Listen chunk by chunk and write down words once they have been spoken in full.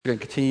We're going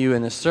to continue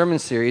in a sermon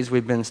series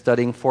we've been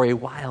studying for a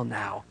while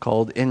now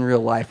called In Real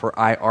Life, or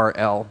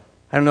IRL.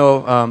 I don't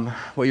know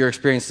what your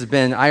experience has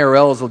been.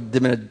 IRL has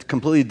been a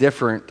completely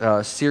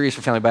different series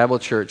for Family Bible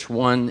Church,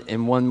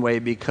 in one way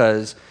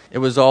because it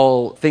was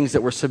all things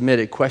that were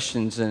submitted,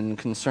 questions and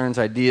concerns,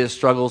 ideas,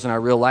 struggles in our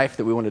real life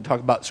that we wanted to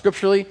talk about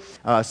scripturally,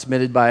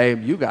 submitted by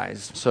you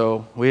guys.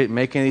 So we didn't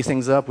make any of these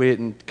things up. We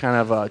didn't kind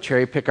of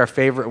cherry pick our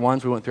favorite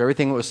ones. We went through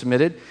everything that was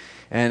submitted.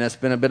 And it's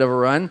been a bit of a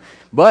run.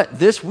 But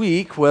this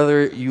week,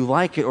 whether you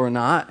like it or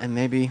not, and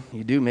maybe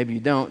you do, maybe you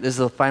don't, this is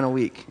the final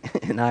week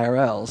in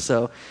IRL.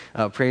 So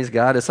praise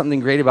God. There's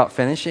something great about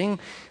finishing,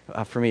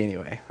 for me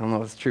anyway. I don't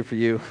know if it's true for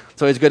you.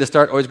 It's always good to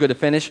start, always good to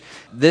finish.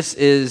 This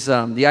is,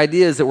 the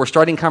idea is that we're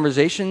starting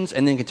conversations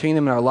and then continuing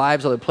them in our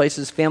lives, other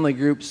places, family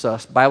groups,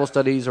 Bible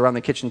studies around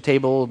the kitchen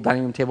table,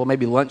 dining room table,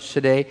 maybe lunch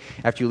today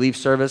after you leave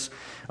service.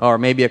 Or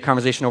maybe a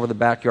conversation over the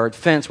backyard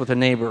fence with a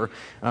neighbor,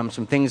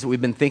 some things that we've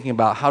been thinking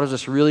about. How does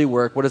this really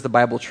work? What does the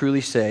Bible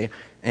truly say?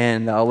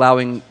 And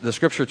allowing the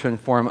Scripture to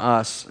inform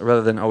us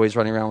rather than always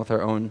running around with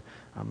our own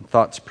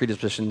thoughts,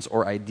 predispositions,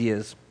 or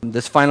ideas.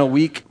 This final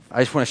week,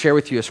 I just want to share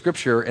with you a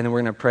Scripture, and then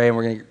we're going to pray, and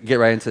we're going to get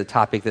right into the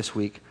topic this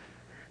week.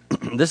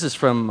 This is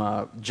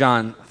from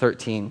John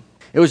 13.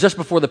 It was just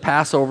before the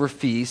Passover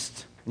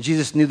feast.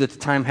 Jesus knew that the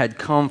time had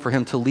come for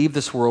him to leave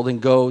this world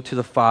and go to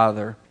the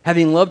Father.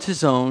 Having loved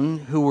his own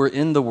who were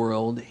in the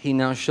world, he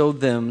now showed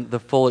them the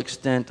full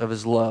extent of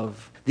his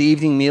love. The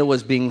evening meal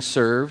was being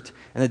served,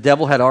 and the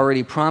devil had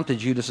already prompted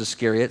Judas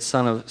Iscariot,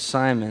 son of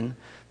Simon,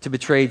 to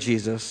betray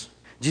Jesus.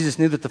 Jesus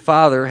knew that the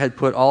Father had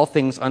put all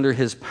things under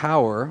his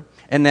power,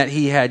 and that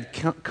he had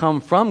come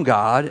from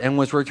God and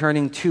was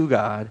returning to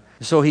God.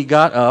 So he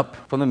got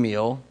up from the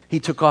meal. He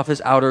took off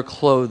his outer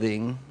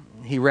clothing.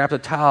 He wrapped a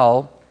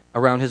towel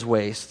around his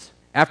waist.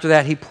 After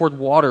that, he poured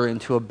water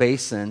into a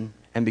basin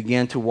and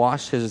began to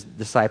wash his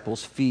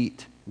disciples'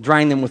 feet,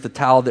 drying them with the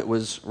towel that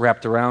was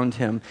wrapped around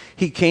him.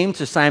 He came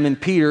to Simon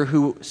Peter,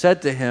 who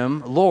said to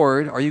him,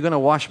 "Lord, are you going to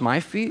wash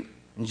my feet?"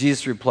 And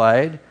Jesus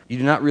replied, "You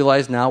do not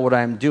realize now what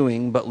I am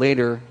doing, but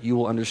later you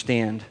will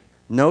understand."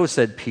 "No,"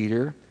 said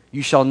Peter,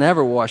 "you shall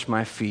never wash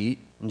my feet."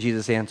 And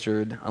Jesus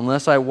answered,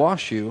 "Unless I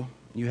wash you,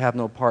 you have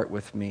no part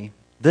with me."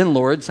 "Then,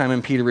 Lord,"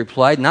 Simon Peter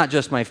replied, "not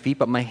just my feet,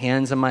 but my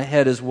hands and my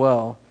head as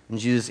well." And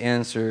Jesus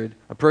answered,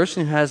 "A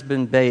person who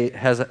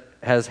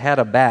has had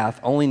a bath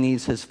only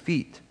needs his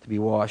feet to be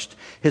washed.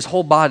 His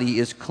whole body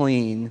is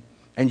clean,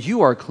 and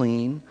you are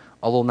clean,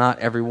 although not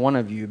every one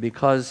of you,"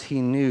 because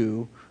he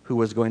knew who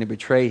was going to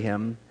betray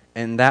him,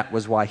 and that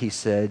was why he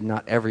said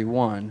not every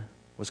one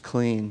was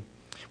clean.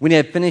 When he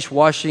had finished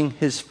washing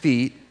his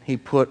feet, he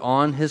put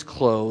on his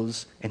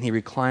clothes, and he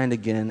reclined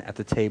again at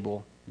the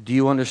table. "Do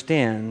you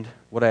understand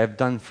what I have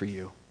done for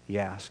you?" he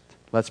asked.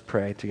 Let's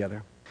pray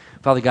together.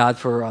 Father God,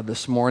 for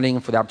this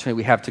morning, for the opportunity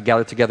we have to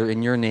gather together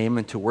in your name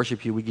and to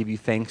worship you, we give you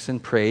thanks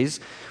and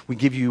praise. We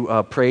give you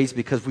praise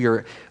because we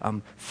are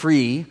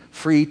free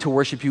to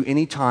worship you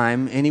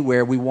anytime,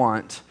 anywhere we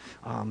want.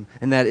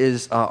 And that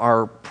is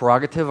our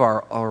prerogative,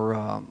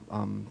 our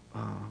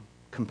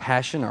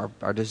compassion,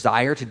 our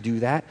desire to do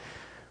that.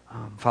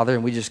 Father,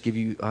 and we just give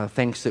you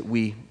thanks that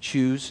we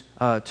choose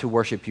to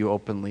worship you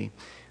openly.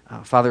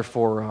 Father,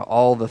 for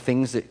all the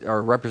things that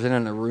are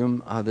represented in a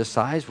room this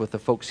size with the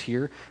folks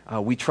here,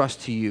 we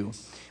trust to you.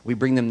 We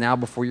bring them now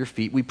before your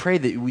feet. We pray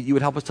that you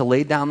would help us to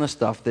lay down the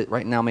stuff that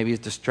right now maybe is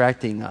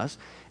distracting us,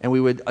 and we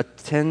would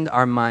attend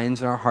our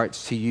minds and our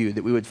hearts to you,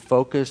 that we would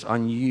focus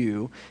on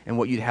you and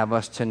what you'd have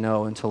us to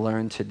know and to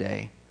learn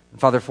today.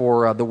 Father,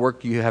 for the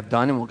work you have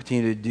done and will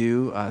continue to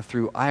do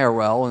through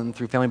IRL and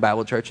through Family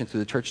Bible Church and through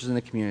the churches in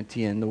the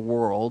community and the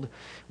world,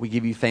 we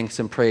give you thanks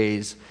and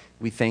praise.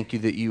 We thank you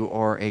that you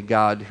are a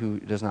God who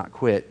does not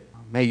quit.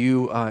 May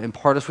you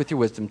impart us with your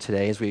wisdom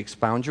today as we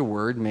expound your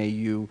word. May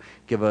you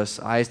give us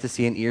eyes to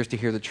see and ears to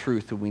hear the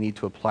truth that we need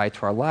to apply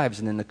to our lives,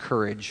 and then the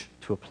courage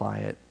to apply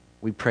it.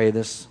 We pray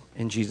this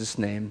in Jesus'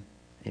 name.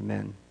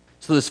 Amen.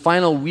 So this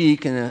final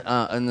week in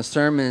the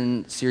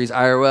sermon series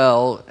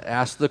IRL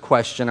asked the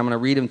question. I'm going to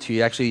read them to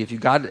you. Actually, if you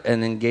got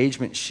an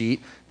engagement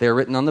sheet, they're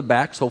written on the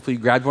back, so hopefully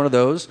you grabbed one of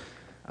those.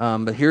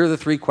 But here are the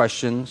three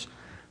questions.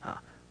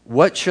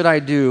 What should I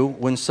do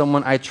when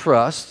someone I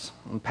trust,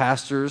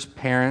 pastors,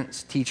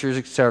 parents, teachers,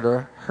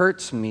 etc.,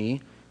 hurts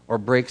me or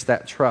breaks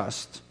that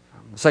trust?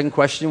 The second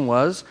question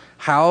was,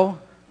 how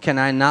can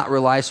I not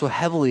rely so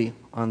heavily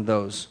on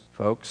those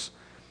folks?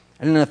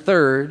 And then the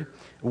third,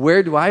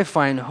 where do I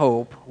find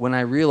hope when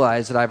I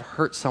realize that I've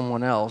hurt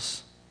someone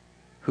else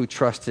who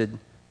trusted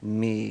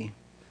me?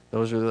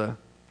 Those are the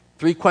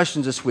three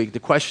questions this week. The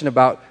question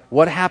about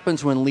what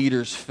happens when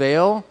leaders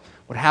fail,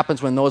 what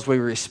happens when those we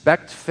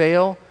respect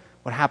fail,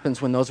 what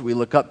happens when those that we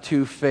look up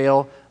to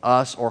fail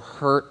us or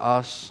hurt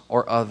us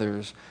or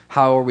others?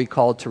 How are we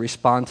called to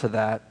respond to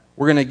that?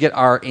 We're going to get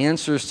our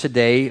answers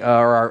today,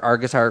 or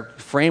our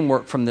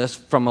framework from this,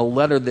 from a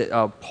letter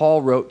that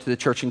Paul wrote to the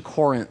church in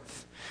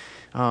Corinth.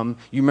 You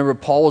remember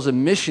Paul was a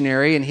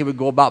missionary, and he would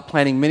go about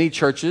planting many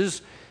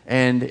churches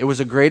And it was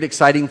a great,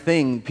 exciting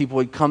thing. People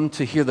would come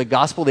to hear the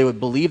gospel. They would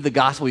believe the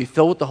gospel, be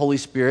filled with the Holy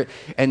Spirit,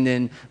 and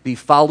then be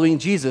following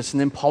Jesus. And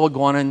then Paul would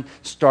go on and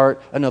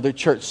start another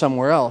church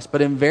somewhere else.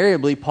 But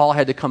invariably, Paul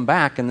had to come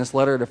back, and this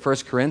letter to 1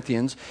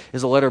 Corinthians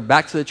is a letter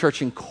back to the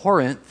church in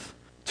Corinth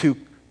to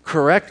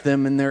correct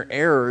them in their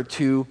error,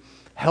 to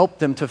help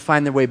them to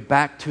find their way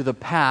back to the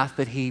path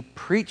that he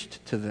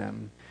preached to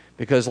them.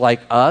 Because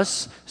like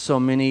us, so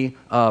many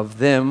of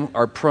them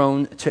are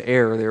prone to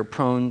error. They're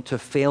prone to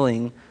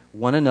failing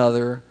one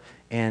another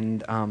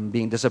and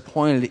being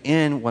disappointed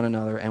in one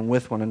another and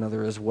with one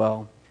another as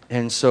well.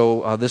 And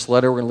so this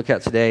letter we're going to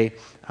look at today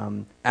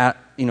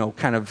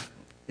kind of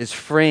is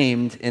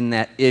framed in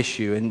that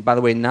issue. And by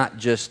the way, not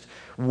just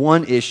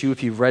one issue,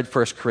 if you've read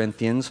 1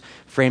 Corinthians,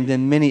 framed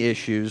in many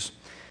issues.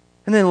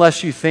 And then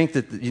unless you think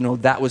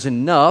that, that was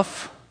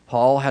enough,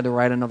 Paul had to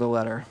write another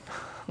letter,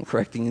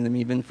 correcting them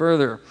even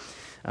further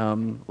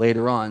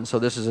later on. So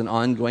this is an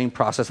ongoing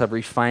process of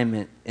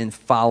refinement in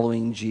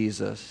following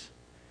Jesus.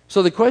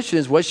 So the question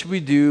is, what should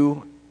we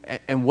do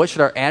and what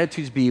should our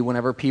attitudes be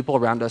whenever people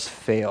around us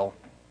fail?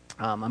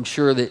 I'm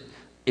sure that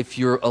if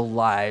you're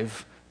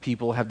alive,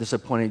 people have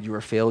disappointed you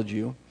or failed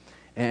you.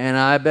 And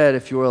I bet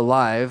if you're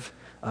alive,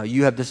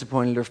 you have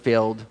disappointed or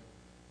failed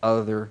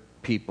other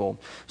people.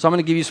 So I'm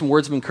going to give you some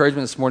words of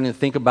encouragement this morning to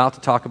think about,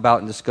 to talk about,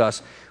 and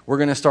discuss. We're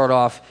going to start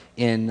off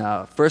in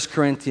 1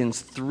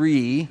 Corinthians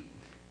 3,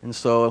 and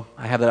so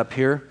I have that up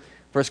here.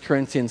 1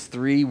 Corinthians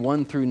 3,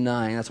 1 through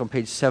 9. That's on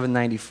page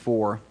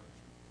 794.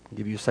 I'll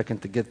give you a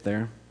second to get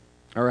there.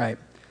 All right.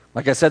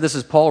 Like I said, this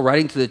is Paul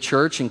writing to the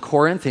church in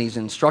Corinth, and he's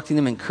instructing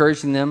them,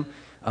 encouraging them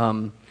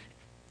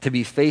to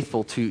be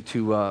faithful, to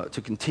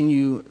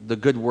continue the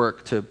good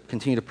work, to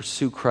continue to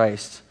pursue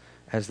Christ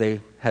as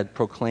they had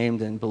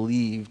proclaimed and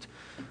believed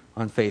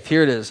on faith.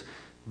 Here it is,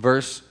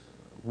 verse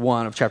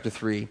 1 of chapter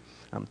 3.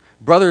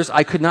 Brothers,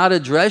 I could not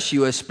address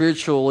you as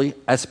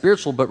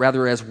spiritual, but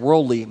rather as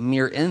worldly,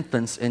 mere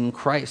infants in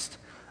Christ.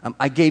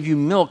 I gave you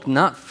milk,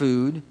 not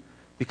food,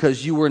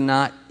 because you were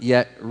not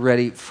yet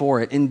ready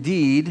for it.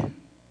 Indeed,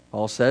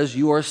 Paul says,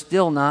 you are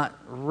still not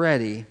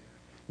ready,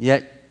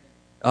 yet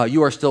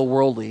you are still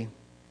worldly.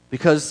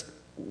 Because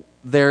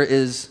there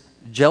is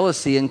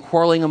jealousy and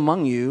quarreling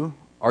among you,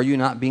 are you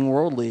not being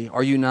worldly?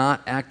 Are you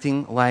not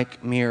acting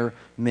like mere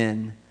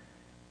men?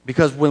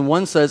 Because when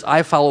one says,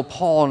 I follow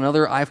Paul, and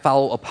another, I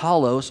follow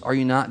Apollos, are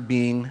you not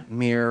being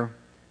mere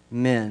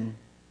men?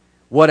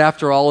 What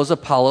after all is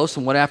Apollos,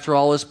 and what after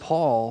all is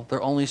Paul?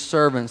 They're only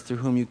servants through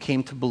whom you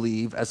came to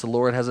believe, as the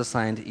Lord has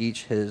assigned to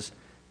each his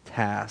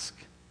task.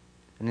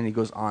 And then he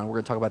goes on. We're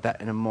going to talk about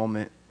that in a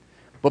moment.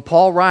 But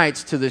Paul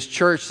writes to this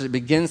church that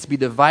begins to be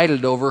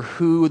divided over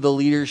who the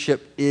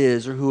leadership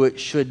is or who it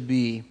should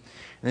be.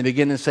 And they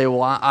begin to say,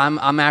 well,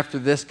 I'm after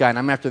this guy and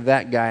I'm after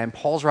that guy. And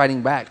Paul's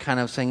writing back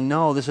kind of saying,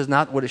 no, this is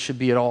not what it should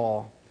be at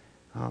all.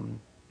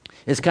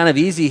 It's kind of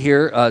easy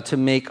here to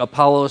make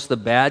Apollos the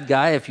bad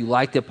guy. If you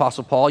like the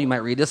Apostle Paul, you might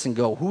read this and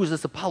go, who is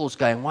this Apollos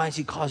guy and why is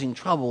he causing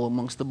trouble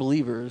amongst the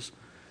believers?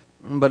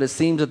 But it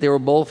seems that they were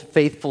both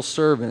faithful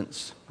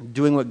servants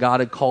doing what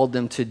God had called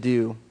them to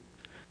do.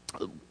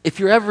 If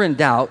you're ever in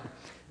doubt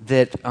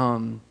that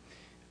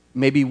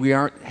maybe we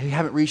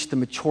haven't reached the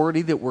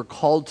maturity that we're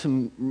called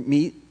to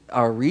meet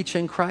or reach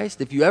in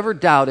Christ, if you ever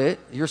doubt it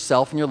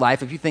yourself in your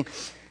life, if you think,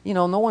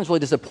 no one's really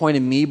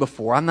disappointed me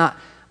before, I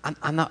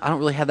don't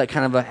really have that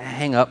kind of a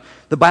hang up.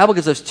 The Bible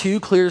gives us two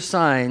clear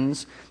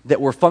signs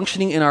that we're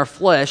functioning in our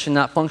flesh and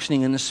not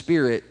functioning in the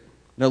Spirit.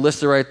 They're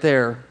listed right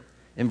there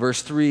in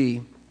verse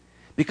 3.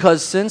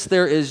 Because since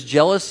there is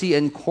jealousy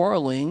and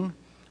quarreling,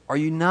 are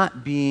you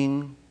not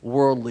being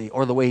worldly?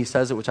 Or the way he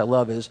says it, which I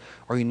love, is,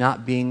 are you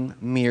not being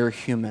mere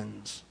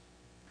humans?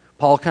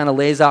 Paul kind of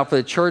lays out for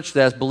the church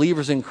that as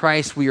believers in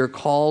Christ, we are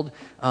called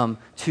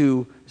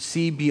to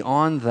see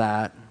beyond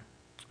that,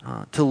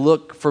 to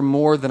look for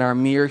more than our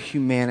mere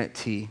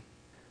humanity,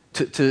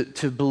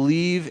 to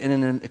believe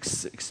in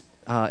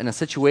a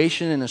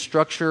situation, in a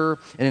structure,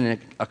 in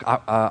an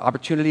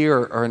opportunity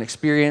or an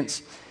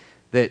experience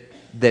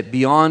that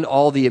beyond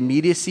all the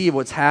immediacy of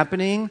what's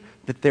happening,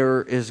 that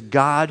there is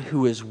God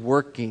who is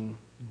working,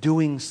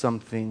 doing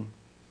something.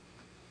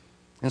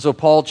 And so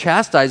Paul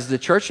chastises the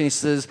church and he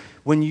says,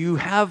 when you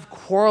have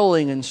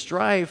quarreling and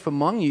strife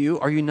among you,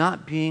 are you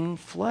not being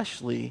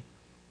fleshly,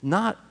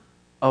 not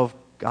of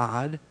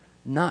God,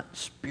 not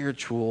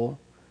spiritual,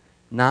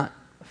 not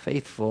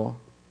faithful?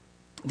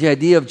 The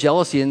idea of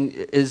jealousy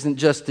isn't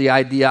just the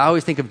idea. I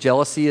always think of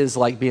jealousy as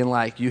like being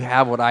like, you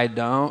have what I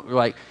don't. Or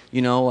like,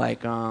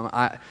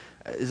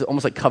 it's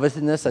almost like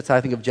covetousness. That's how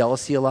I think of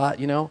jealousy a lot,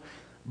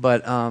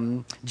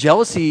 But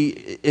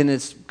jealousy in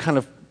its kind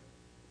of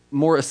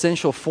more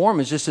essential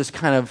form is just this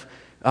kind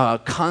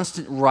of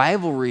constant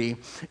rivalry.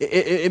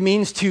 It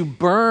means to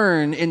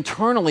burn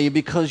internally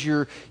because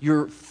you're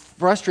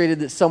frustrated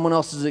that someone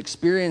else is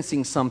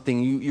experiencing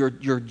something.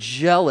 You're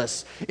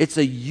jealous. It's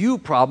a you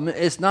problem.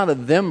 It's not a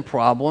them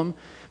problem.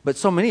 But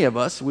so many of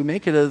us, we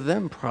make it a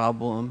them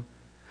problem.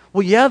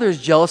 Well, yeah, there's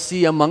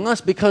jealousy among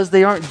us because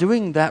they aren't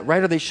doing that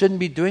right, or they shouldn't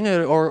be doing it,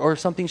 or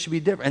something should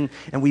be different.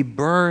 And we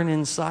burn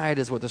inside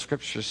is what the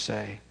scriptures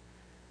say.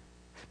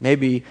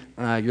 Maybe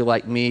you're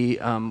like me.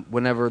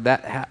 Whenever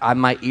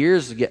my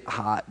ears get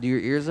hot. Do your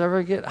ears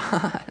ever get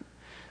hot?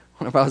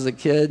 Whenever I was a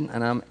kid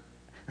and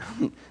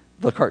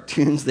the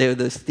cartoons,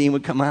 this theme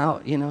would come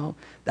out,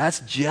 That's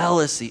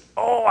jealousy.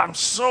 Oh, I'm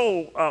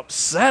so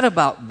upset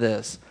about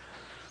this.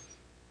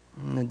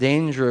 And the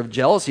danger of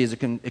jealousy is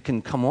it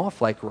can come off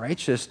like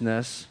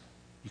righteousness.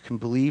 You can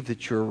believe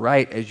that you're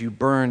right as you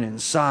burn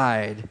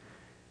inside,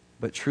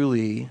 but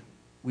truly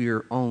we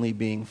are only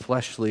being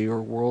fleshly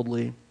or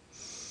worldly.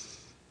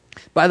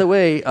 By the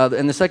way,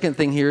 and the second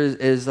thing here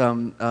is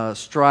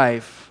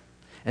strife,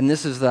 and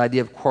this is the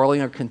idea of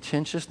quarreling or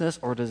contentiousness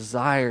or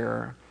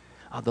desire,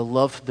 the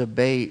love to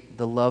debate,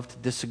 the love to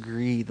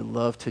disagree, the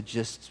love to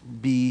just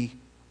be.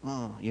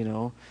 I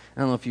don't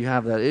know if you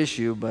have that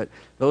issue, but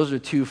those are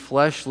two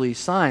fleshly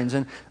signs.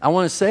 And I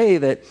want to say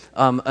that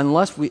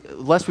unless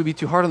we be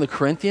too hard on the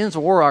Corinthians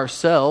or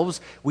ourselves,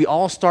 we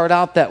all start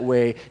out that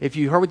way. If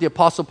you heard with the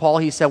Apostle Paul,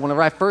 he said,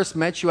 whenever I first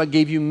met you, I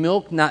gave you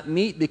milk, not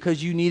meat,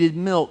 because you needed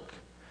milk.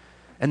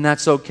 And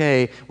that's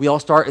okay. We all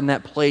start in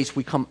that place.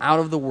 We come out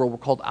of the world. We're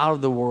called out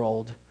of the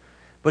world.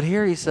 But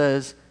here he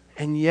says,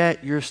 and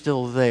yet you're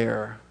still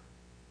there.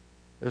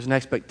 There's an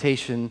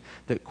expectation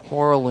that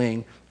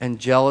quarreling and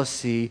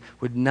jealousy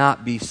would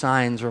not be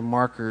signs or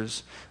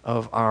markers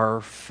of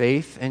our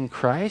faith in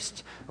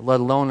Christ, let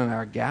alone in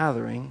our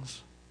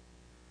gatherings.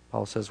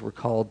 Paul says we're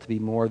called to be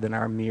more than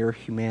our mere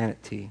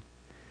humanity.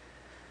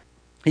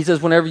 He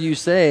says, whenever you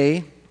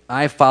say,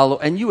 I follow,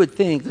 and you would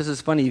think, this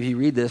is funny if you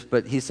read this,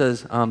 but he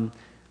says,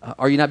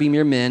 are you not being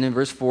mere men? In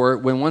verse 4,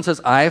 when one says,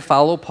 I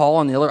follow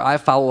Paul, and the other, I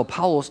follow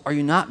Apollos, are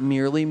you not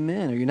merely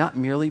men? Are you not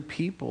merely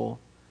people?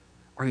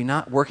 Are you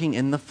not working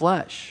in the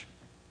flesh?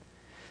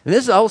 And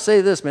I'll say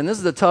this, man, this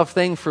is a tough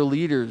thing for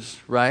leaders,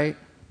 right?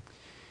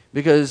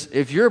 Because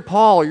if you're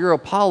Paul or you're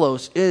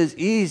Apollos, it is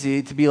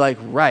easy to be like,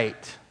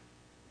 right.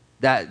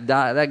 That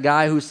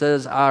guy who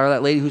says, or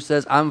that lady who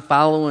says, I'm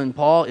following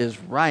Paul is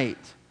right.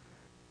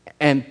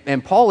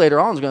 And Paul later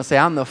on is going to say,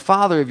 I'm the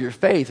father of your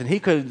faith. And he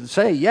could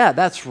say, yeah,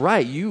 that's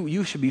right.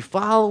 You should be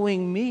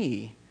following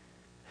me.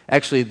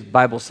 Actually, the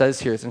Bible says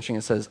here, it's interesting,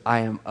 it says, I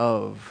am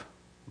of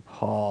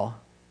Paul.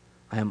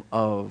 I am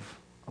of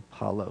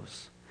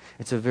Apollos.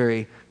 It's a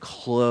very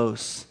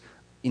close,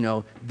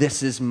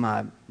 this is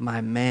my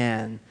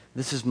man.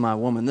 This is my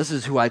woman. This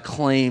is who I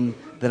claim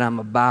that I'm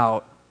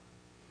about.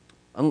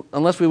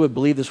 Unless we would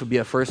believe this would be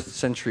a first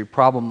century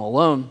problem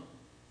alone,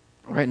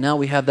 right now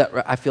we have that,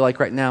 I feel like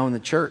right now in the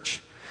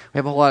church, we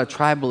have a whole lot of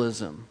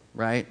tribalism,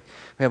 right?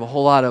 We have a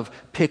whole lot of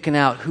picking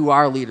out who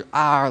our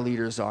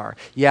leaders are.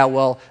 Yeah,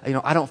 well,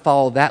 I don't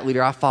follow that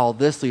leader, I follow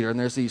this leader. And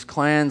there's these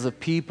clans of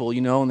people,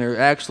 and they're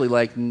actually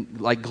like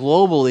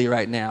globally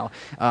right now.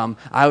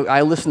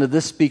 I listen to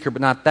this speaker,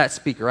 but not that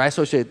speaker. I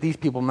associate with these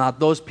people, not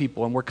those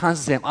people. And we're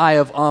constantly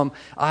saying,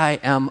 I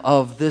am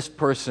of this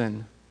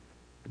person.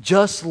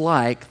 Just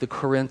like the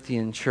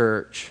Corinthian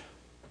church.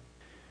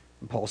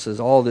 And Paul says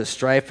all this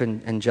strife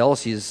and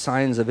jealousy is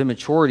signs of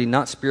immaturity,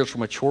 not spiritual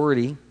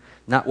maturity,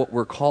 not what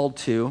we're called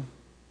to.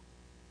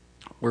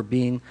 We're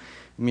being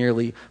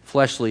merely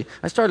fleshly.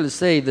 I started to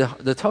say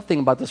the tough thing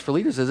about this for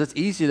leaders is it's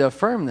easy to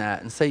affirm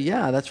that and say,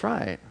 yeah, that's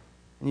right.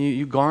 And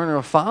you garner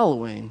a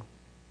following.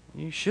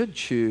 You should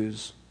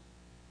choose.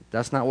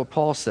 That's not what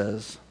Paul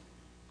says.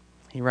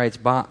 He writes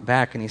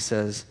back and he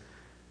says,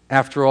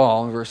 after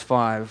all, in verse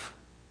 5,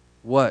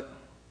 what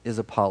is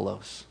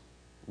Apollos?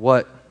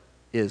 What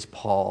is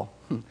Paul?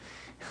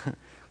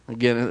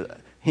 Again,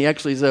 he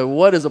actually said,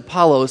 what is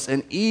Apollos?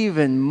 And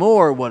even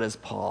more, what is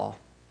Paul?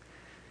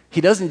 He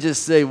doesn't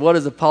just say, what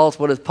is Apollos?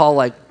 What is Paul?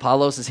 Like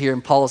Apollos is here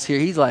and Paul is here.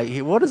 He's like,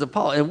 hey, what is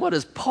Apollos? And what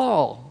is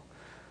Paul?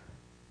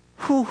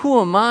 Who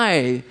am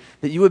I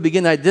that you would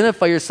begin to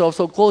identify yourself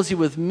so closely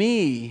with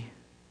me?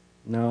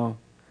 No.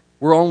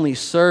 We're only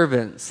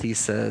servants, he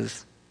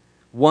says.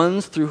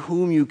 Ones through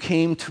whom you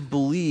came to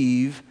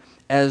believe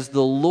as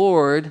the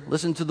Lord,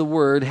 listen to the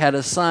word, had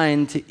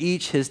assigned to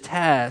each his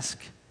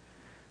task.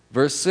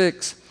 Verse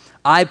 6,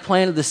 I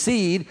planted the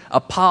seed,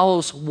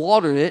 Apollos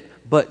watered it,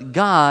 but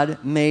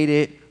God made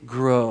it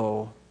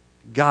grow.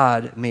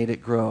 God made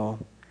it grow.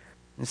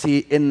 And see,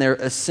 in their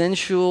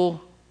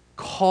essential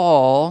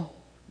call,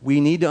 we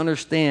need to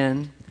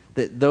understand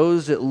that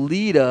those that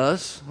lead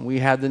us, we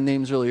had the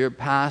names earlier,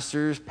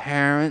 pastors,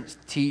 parents,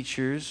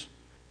 teachers,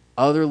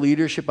 other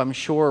leadership, I'm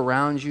sure,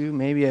 around you,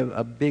 maybe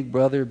a big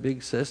brother,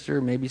 big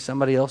sister, maybe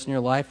somebody else in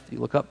your life you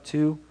look up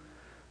to,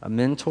 a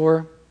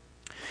mentor,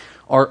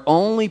 are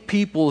only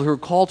people who are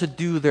called to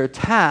do their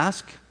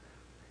task,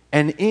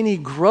 and any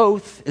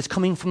growth is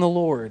coming from the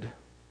Lord.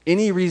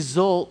 Any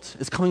result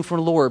is coming from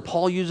the Lord.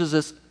 Paul uses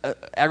this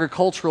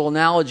agricultural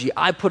analogy.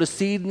 I put a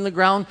seed in the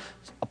ground,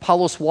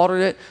 Apollos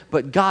watered it,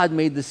 but God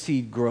made the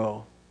seed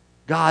grow.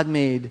 God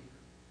made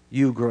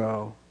you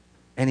grow.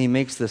 And he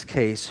makes this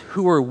case.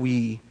 Who are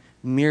we?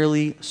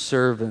 Merely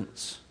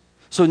servants.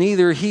 So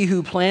neither he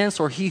who plants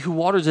or he who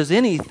waters is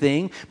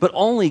anything, but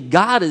only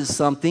God is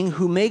something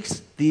who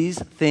makes these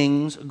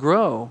things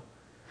grow.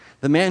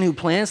 The man who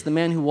plants, the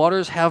man who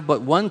waters have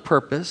but one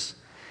purpose,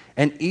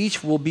 and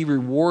each will be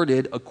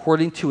rewarded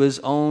according to his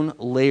own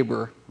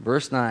labor.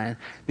 Verse 9,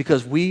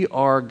 because we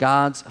are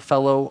God's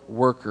fellow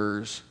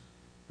workers,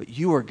 but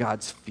you are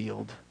God's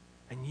field,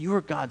 and you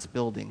are God's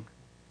building.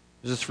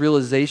 There's this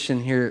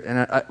realization here,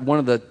 and one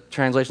of the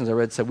translations I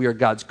read said we are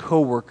God's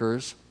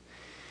co-workers,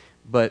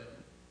 but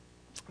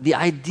the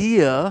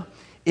idea,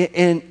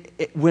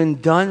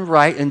 when done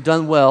right and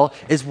done well,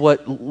 is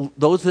what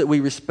those that we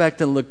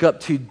respect and look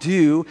up to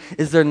do.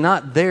 Is they're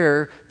not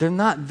there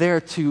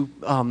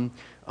to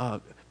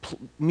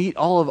meet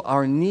all of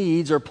our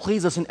needs or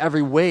please us in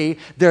every way.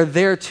 They're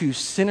there to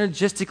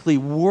synergistically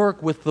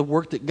work with the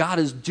work that God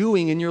is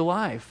doing in your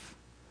life.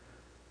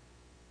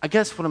 I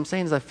guess what I'm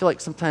saying is I feel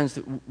like sometimes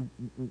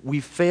we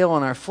fail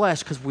in our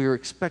flesh because we're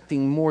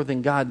expecting more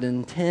than God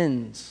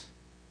intends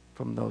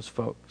from those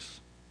folks.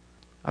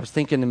 I was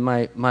thinking in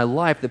my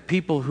life, the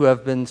people who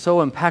have been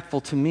so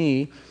impactful to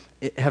me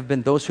have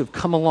been those who have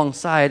come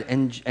alongside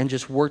and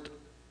just worked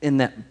in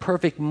that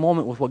perfect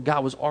moment with what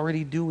God was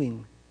already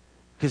doing,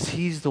 because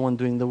He's the one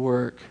doing the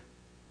work.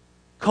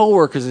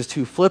 Co-workers is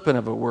too flippant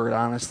of a word,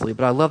 honestly,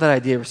 but I love that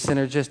idea of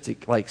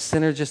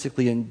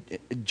synergistically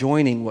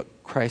joining what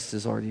Christ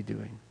is already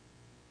doing.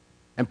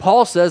 And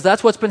Paul says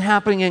that's what's been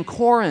happening in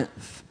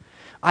Corinth.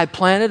 I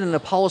planted and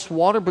Apollos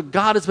watered, but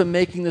God has been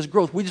making this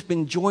growth. We've just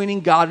been joining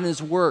God in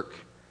His work.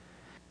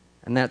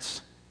 And that's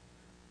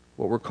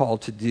what we're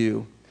called to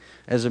do.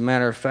 As a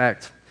matter of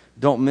fact,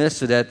 don't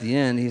miss it at the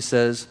end. He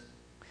says,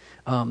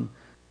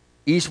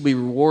 each will be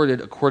rewarded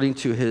according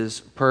to his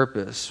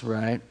purpose,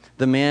 right?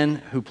 The man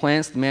who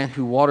plants, the man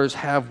who waters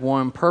have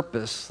one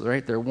purpose,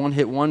 right? They're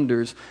one-hit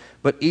wonders,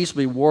 but each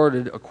will be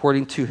rewarded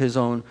according to his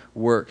own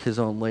work, his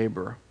own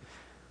labor.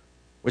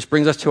 Which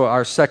brings us to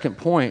our second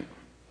point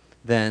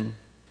then.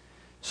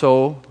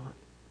 So,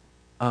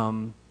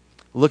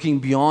 looking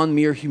beyond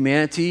mere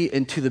humanity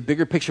into the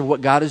bigger picture of what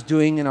God is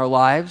doing in our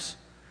lives,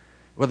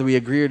 whether we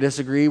agree or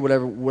disagree,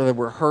 whether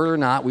we're hurt or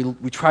not,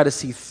 we try to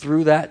see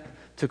through that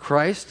to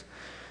Christ.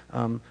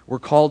 We're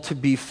called to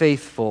be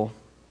faithful.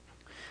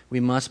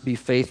 We must be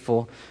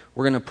faithful.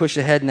 We're going to push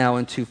ahead now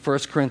into 1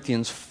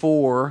 Corinthians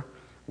 4,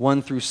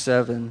 1 through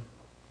 7.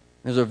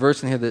 There's a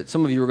verse in here that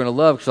some of you are going to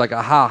love because you're like,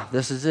 aha,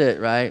 this is it,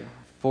 right?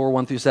 4,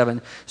 1 through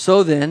 7.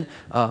 So then,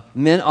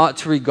 men ought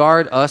to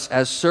regard us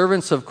as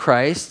servants of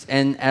Christ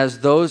and as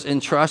those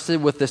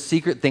entrusted with the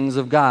secret things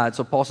of God.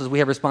 So Paul says we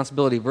have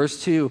responsibility.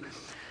 Verse 2,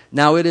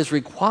 now it is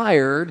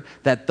required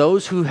that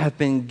those who have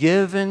been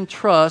given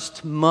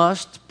trust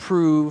must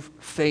prove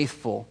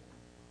faithful.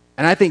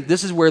 And I think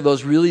this is where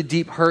those really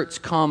deep hurts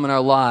come in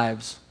our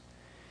lives.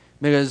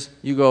 Because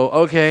you go,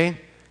 okay,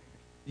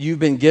 you've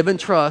been given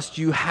trust,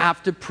 you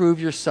have to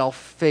prove yourself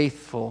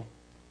faithful.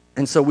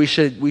 And so we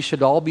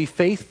should all be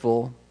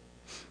faithful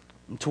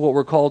to what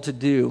we're called to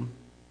do.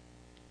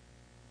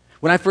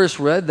 When I first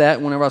read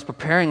that, whenever I was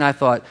preparing, I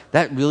thought,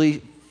 that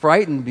really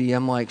frightened me.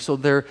 I'm like,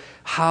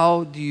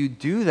 how do you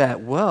do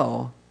that?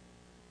 Well,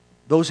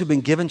 those who've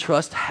been given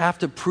trust have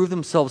to prove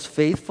themselves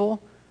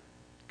faithful.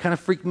 Kind of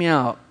freaked me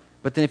out.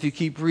 But then if you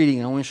keep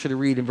reading, I want you to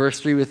read in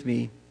verse 3 with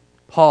me.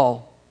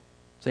 Paul,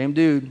 same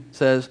dude,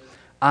 says,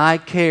 I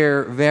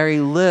care very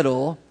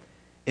little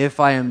if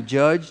I am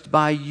judged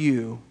by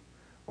you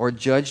or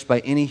judged by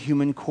any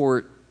human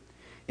court.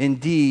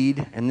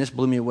 Indeed, and this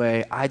blew me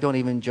away, I don't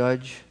even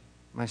judge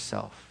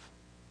myself.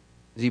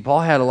 See, Paul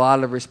had a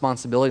lot of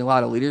responsibility, a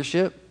lot of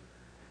leadership,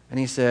 and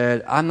he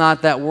said, I'm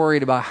not that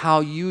worried about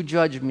how you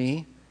judge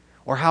me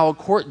or how a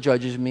court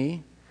judges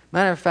me.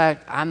 Matter of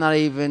fact, I'm not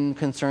even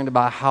concerned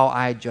about how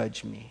I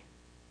judge me.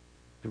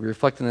 We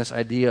reflect on this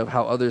idea of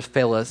how others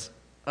fail us.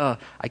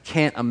 I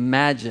can't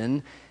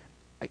imagine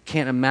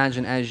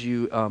as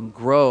you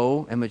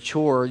grow and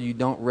mature, you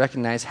don't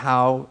recognize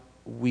how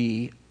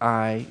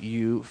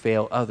you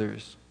fail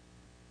others.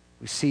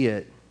 We see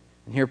it.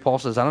 And here Paul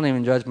says, I don't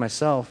even judge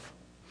myself.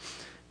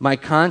 My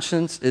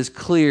conscience is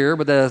clear,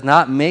 but that does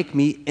not make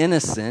me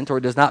innocent or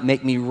does not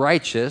make me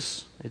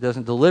righteous. It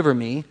doesn't deliver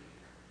me.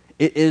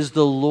 It is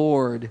the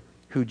Lord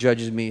who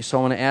judges me. So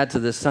I want to add to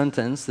this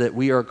sentence that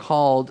we are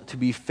called to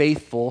be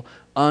faithful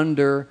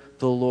under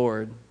the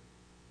Lord.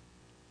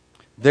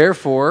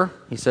 Therefore,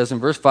 he says in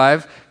verse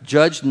 5,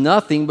 judge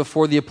nothing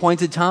before the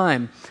appointed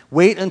time.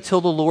 Wait until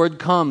the Lord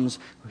comes.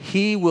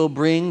 He will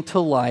bring to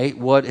light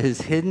what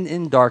is hidden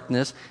in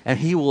darkness, and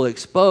he will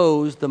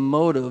expose the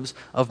motives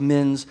of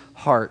men's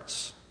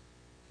hearts.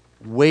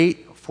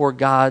 Wait for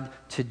God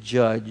to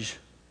judge.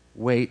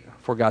 Wait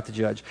for God to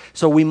judge.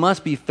 So we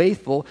must be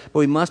faithful, but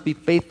we must be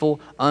faithful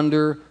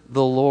under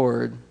the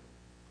Lord.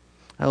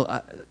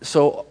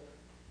 So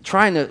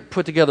trying to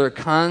put together a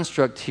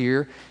construct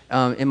here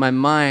in my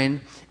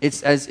mind,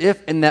 it's as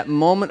if in that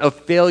moment of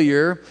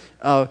failure,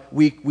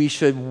 we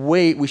should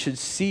wait, we should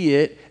see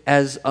it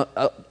as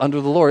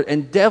under the Lord.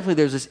 And definitely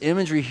there's this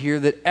imagery here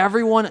that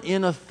everyone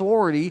in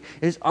authority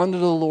is under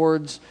the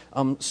Lord's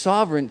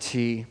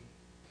sovereignty.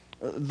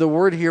 The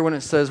word here when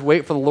it says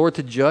wait for the Lord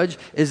to judge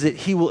is that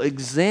he will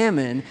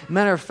examine.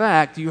 Matter of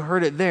fact, you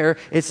heard it there.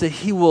 It's that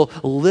he will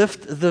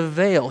lift the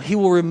veil. He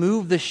will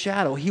remove the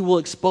shadow. He will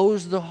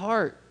expose the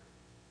heart.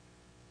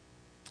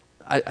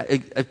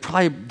 It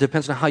probably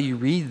depends on how you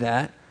read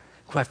that.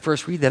 When I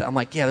first read that, I'm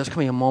like, yeah, there's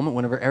coming a moment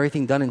whenever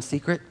everything done in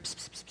secret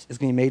is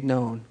going to be made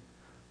known,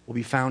 will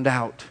be found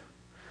out.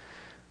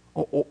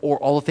 Or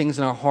all the things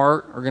in our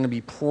heart are going to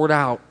be poured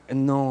out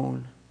and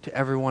known to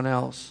everyone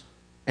else.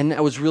 And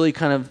that was really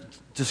kind of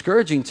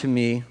discouraging to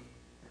me.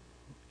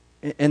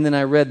 And then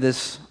I read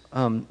this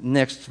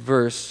next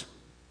verse.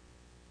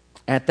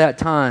 At that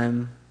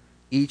time,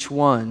 each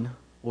one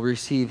will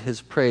receive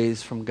his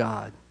praise from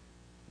God.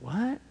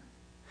 What?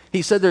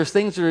 He said there's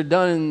things that are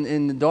done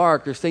in the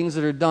dark. There's things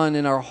that are done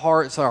in our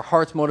hearts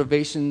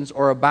motivations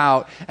are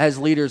about as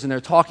leaders. And they're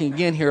talking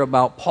again here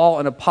about Paul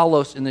and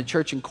Apollos in the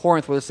church in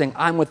Corinth where they're saying,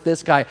 I'm with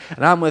this guy,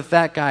 and I'm with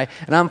that guy,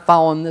 and I'm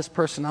following this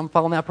person, I'm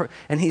following that person.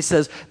 And he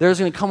says, there's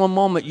going to come a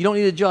moment, you don't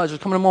need to judge, there's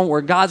coming a moment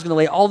where God's going to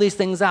lay all these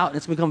things out, and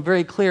it's going to become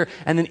very clear,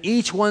 and then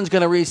each one's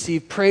going to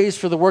receive praise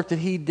for the work that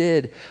he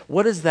did.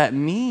 What does that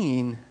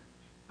mean?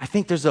 I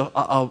think there's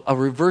a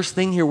reverse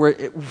thing here where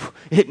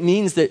it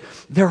means that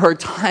there are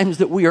times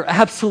that we are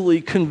absolutely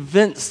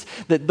convinced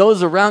that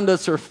those around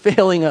us are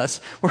failing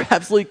us. We're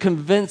absolutely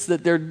convinced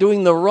that they're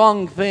doing the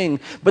wrong thing.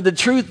 But the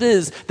truth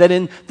is that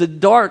in the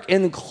dark,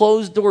 in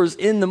closed doors,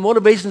 in the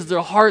motivations of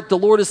their heart, the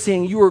Lord is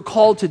saying, you are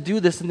called to do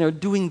this, and they're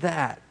doing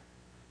that.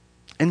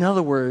 In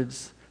other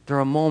words, there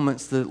are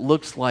moments that it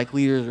looks like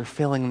leaders are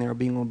failing and they're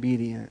being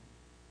obedient.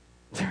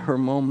 There are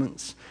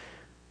moments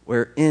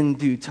where in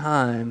due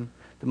time,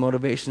 the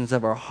motivations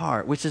of our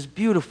heart, which is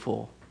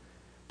beautiful.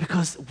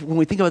 Because when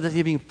we think about this,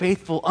 being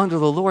faithful under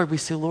the Lord, we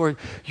say, Lord,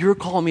 you're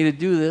calling me to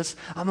do this.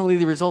 I'm going to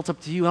leave the results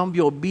up to you. I'm going to be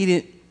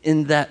obedient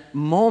in that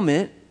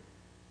moment.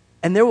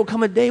 And there will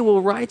come a day where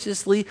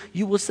righteously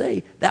you will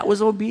say, that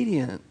was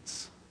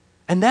obedience.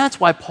 And that's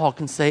why Paul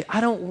can say,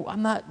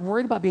 I'm not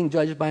worried about being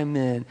judged by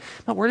men.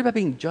 I'm not worried about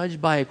being judged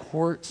by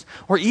courts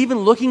or even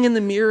looking in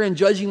the mirror and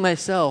judging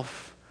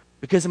myself.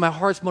 Because in my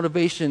heart's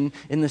motivation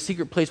in the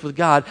secret place with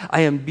God,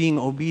 I am being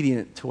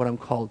obedient to what I'm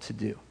called to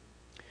do.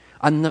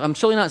 I'm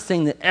surely not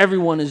saying that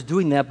everyone is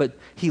doing that, but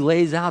he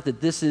lays out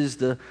that this is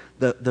the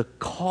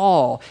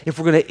call. If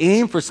we're going to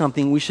aim for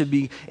something, we should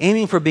be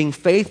aiming for being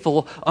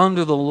faithful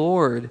under the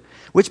Lord,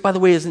 which, by the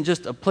way, isn't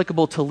just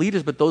applicable to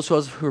leaders, but those of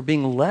us who are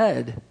being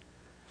led.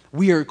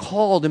 We are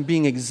called and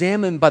being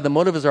examined by the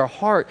motives of our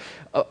heart,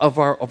 of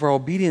our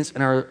obedience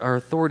and our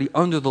authority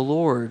under the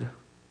Lord,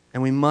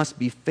 and we must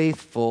be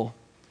faithful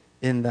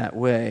in that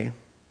way.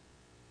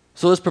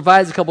 So this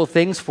provides a couple of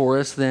things for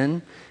us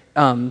then.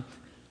 I'm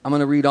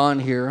going to read on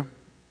here.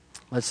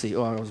 Let's see.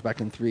 I was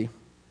back in 3.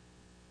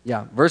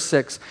 Yeah, verse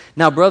 6.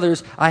 Now,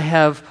 brothers, I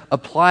have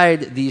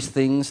applied these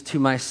things to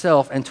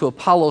myself and to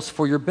Apollos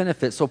for your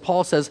benefit. So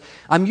Paul says,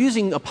 I'm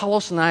using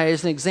Apollos and I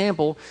as an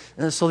example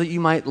so that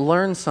you might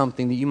learn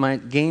something, that you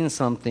might gain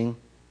something,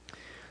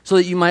 so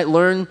that you might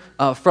learn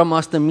from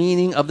us the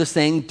meaning of the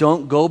saying,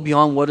 don't go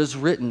beyond what is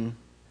written.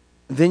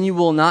 Then you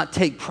will not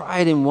take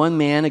pride in one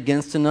man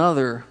against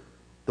another.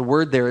 The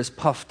word there is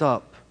puffed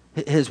up.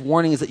 His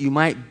warning is that you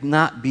might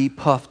not be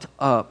puffed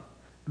up.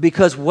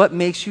 Because what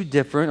makes you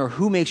different, or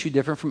who makes you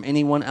different from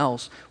anyone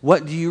else?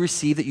 What do you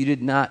receive that you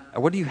did not,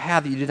 or what do you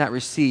have that you did not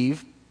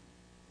receive?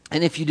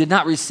 And if you did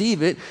not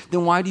receive it,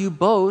 then why do you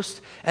boast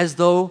as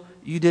though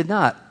you did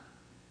not?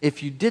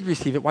 If you did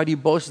receive it, why do you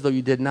boast as though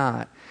you did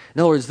not?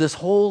 In other words, this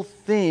whole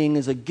thing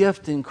is a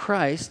gift in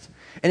Christ.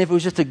 And if it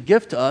was just a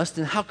gift to us,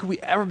 then how could we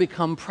ever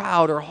become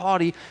proud or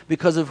haughty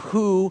because of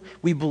who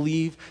we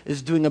believe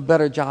is doing a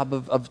better job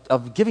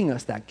of giving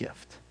us that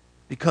gift?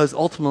 Because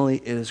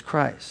ultimately it is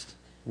Christ.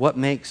 What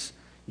makes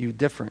you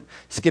different?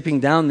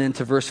 Skipping down then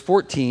to verse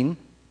 14,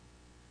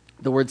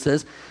 the word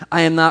says,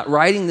 I am not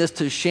writing this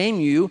to shame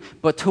you,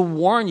 but to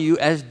warn you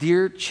as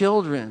dear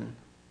children.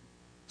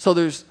 So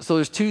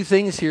there's 2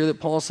 things here that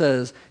Paul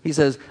says. He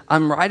says,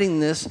 I'm writing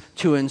this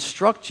to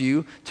instruct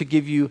you, to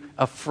give you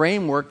a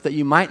framework that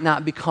you might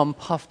not become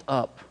puffed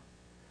up,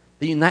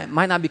 that you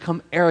might not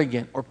become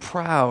arrogant or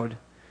proud.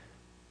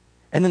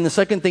 And then the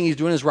second thing he's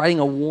doing is writing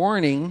a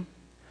warning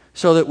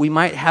so that we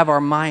might have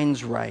our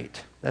minds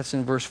right. That's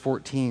in verse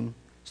 14.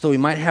 So we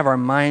might have our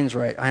minds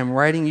right. I am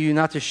writing you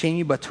not to shame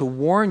you, but to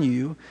warn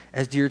you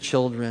as dear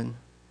children,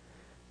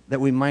 that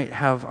we might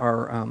have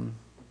our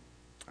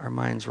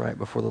minds right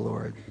before the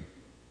Lord.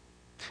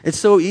 It's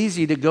so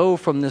easy to go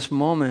from this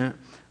moment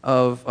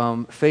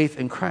of faith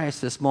in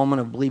Christ, this moment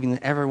of believing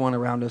that everyone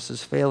around us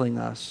is failing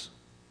us.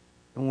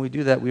 And when we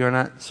do that, we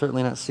are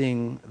certainly not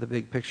seeing the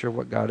big picture of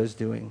what God is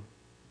doing.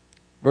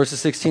 Verses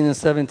 16 and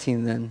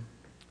 17 then.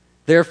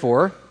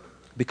 Therefore,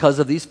 because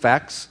of these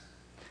facts,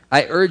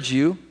 I urge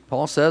you,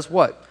 Paul says,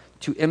 what?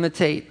 To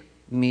imitate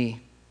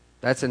me.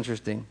 That's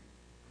interesting.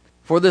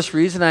 For this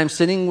reason, I am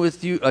sending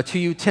with you to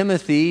you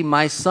Timothy,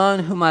 my son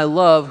whom I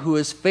love, who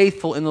is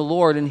faithful in the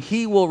Lord, and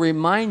he will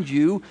remind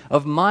you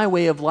of my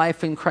way of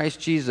life in Christ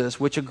Jesus,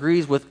 which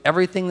agrees with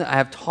everything that I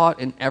have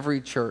taught in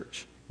every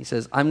church. He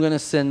says, I'm going to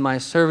send my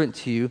servant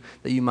to you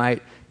that you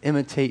might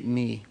imitate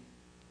me.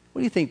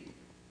 What do you think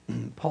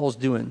Paul's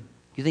doing?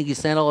 You think he's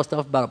saying all this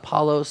stuff about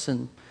Apollos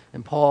and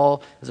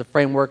Paul as a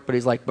framework, but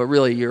he's like, but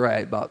really, you're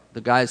right about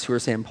the guys who are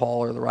saying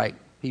Paul are the right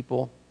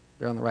people.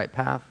 They're on the right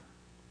path.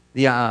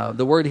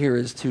 The word here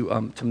is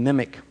to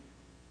mimic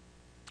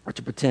or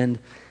to pretend.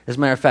 As a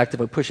matter of fact,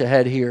 if I push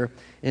ahead here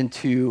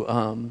into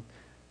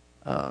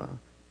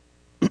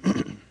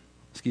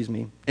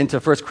into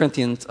 1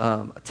 Corinthians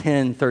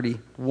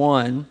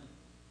 10:31.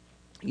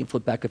 You can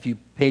flip back a few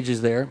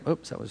pages there.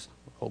 Oops, that was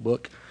the whole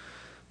book.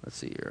 Let's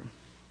see here.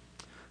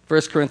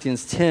 1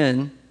 Corinthians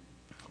 10,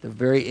 the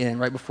very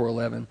end, right before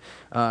 11,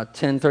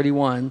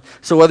 10:31.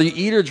 So whether you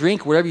eat or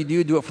drink, whatever you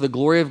do, do it for the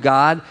glory of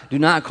God. Do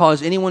not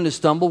cause anyone to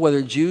stumble,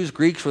 whether Jews,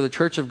 Greeks, or the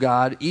church of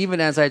God, even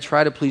as I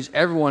try to please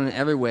everyone in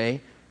every way,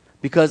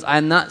 because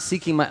I'm not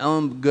seeking my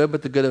own good,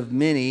 but the good of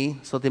many,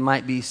 so that they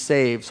might be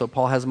saved. So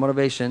Paul has a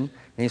motivation,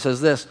 and he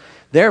says this,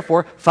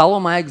 therefore, follow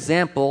my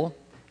example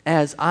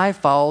as I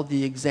follow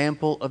the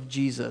example of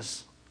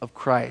Jesus, of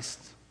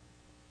Christ.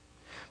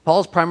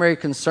 Paul's primary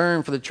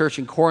concern for the church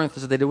in Corinth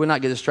is that they would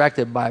not get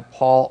distracted by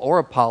Paul or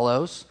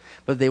Apollos,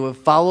 but they would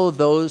follow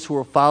those who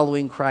were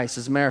following Christ.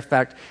 As a matter of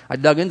fact, I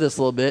dug into this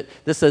a little bit.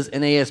 This says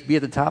NASB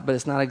at the top, but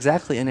it's not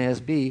exactly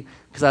NASB,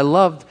 because I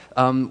loved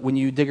when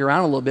you dig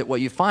around a little bit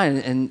what you find,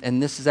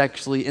 and this is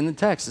actually in the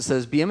text. It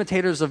says, be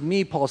imitators of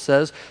me, Paul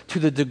says, to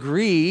the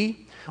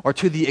degree or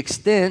to the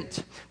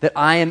extent that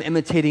I am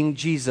imitating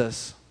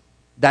Jesus.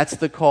 That's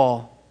the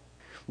call.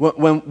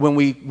 When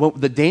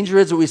the danger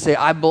is that we say,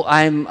 I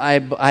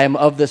am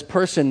of this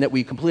person, that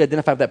we completely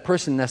identify with that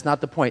person. That's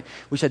not the point.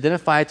 We should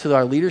identify to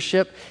our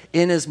leadership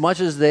in as much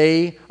as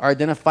they are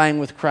identifying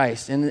with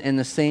Christ, in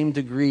the same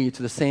degree,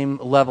 to the same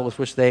level with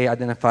which they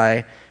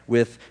identify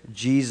with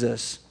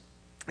Jesus.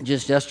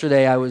 Just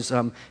yesterday, I was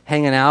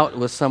hanging out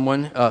with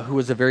someone who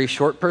was a very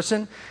short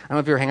person. I don't know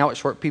if you ever hang out with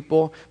short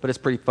people, but it's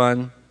pretty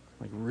fun,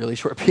 like really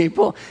short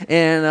people.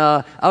 And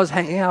I was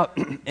hanging out,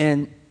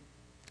 and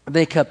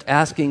they kept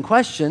asking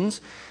questions,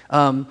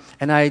 and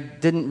I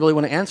didn't really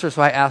want to answer,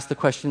 so I asked the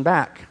question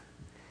back.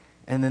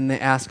 And then they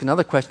asked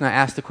another question, I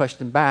asked the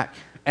question back.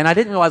 And I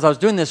didn't realize I was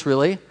doing this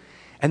really.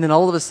 And then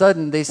all of a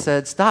sudden they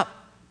said, stop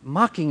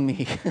mocking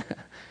me.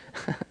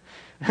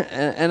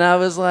 and I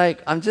was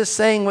like, I'm just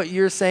saying what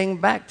you're saying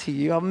back to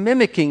you. I'm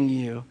mimicking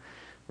you,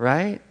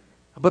 right?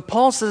 But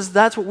Paul says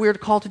that's what we're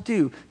called to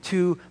do,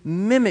 to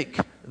mimic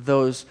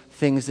those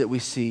things that we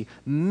see,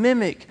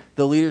 mimic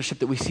the leadership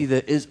that we see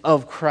that is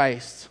of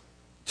Christ.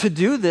 To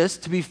do this,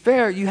 to be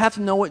fair, you have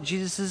to know what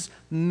Jesus'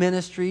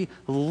 ministry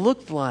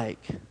looked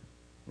like.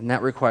 And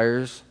that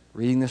requires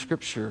reading the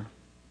scripture,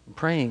 and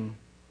praying,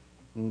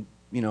 and,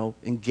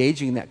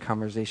 engaging in that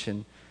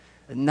conversation,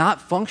 and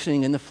not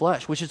functioning in the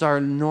flesh, which is our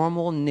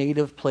normal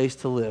native place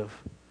to live.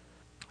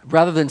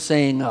 Rather than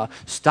saying,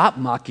 stop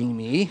mocking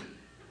me,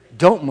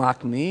 don't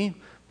mock me,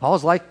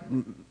 Paul's like,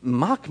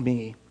 mock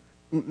me,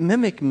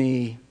 mimic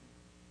me,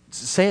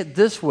 say it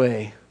this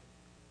way.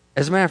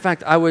 As a matter of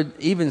fact, I would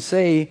even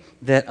say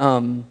that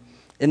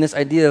in this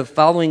idea of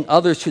following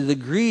others to the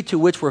degree to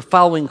which we're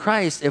following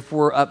Christ, if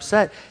we're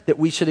upset, that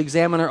we should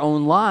examine our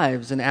own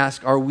lives and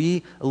ask, are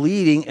we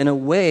leading in a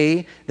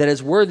way that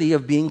is worthy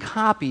of being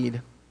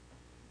copied?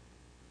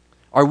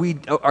 Are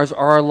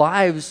our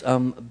lives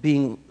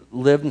being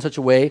lived in such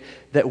a way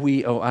that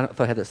we, I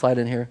thought I had that slide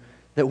in here,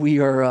 that we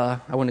are,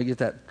 I want to get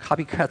that,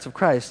 copycats of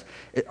Christ.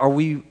 Are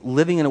we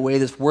living in a way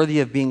that's worthy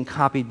of being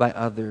copied by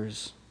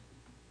others?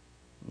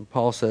 And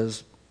Paul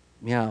says,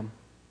 yeah,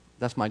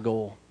 that's my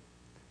goal.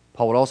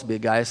 Paul would also be a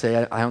guy to say,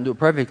 I don't do it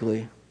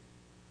perfectly,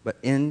 but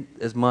in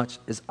as much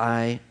as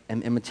I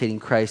am imitating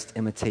Christ,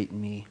 imitate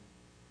me.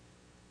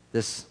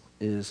 This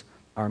is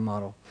our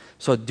model.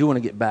 So I do want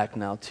to get back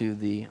now to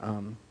the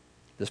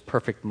this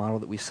perfect model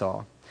that we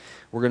saw.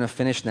 We're going to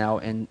finish now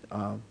in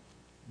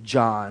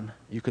John.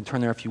 You can turn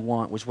there if you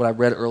want, which is what I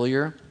read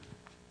earlier.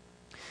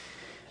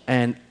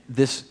 And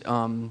this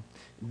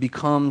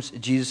becomes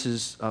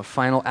Jesus'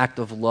 final act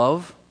of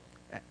love.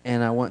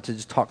 And I want to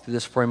just talk through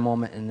this for a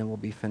moment, and then we'll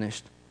be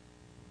finished.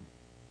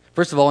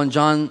 First of all, in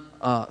John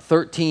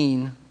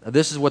 13,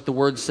 this is what the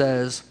word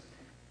says.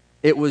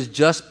 It was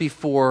just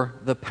before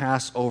the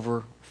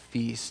Passover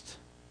feast.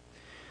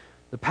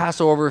 The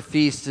Passover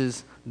feast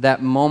is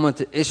that moment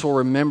that Israel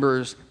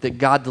remembers that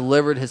God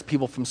delivered his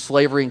people from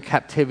slavery and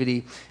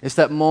captivity. It's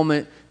that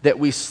moment that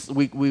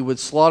we would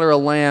slaughter a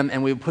lamb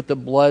and we would put the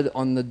blood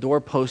on the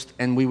doorpost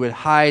and we would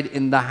hide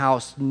in the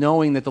house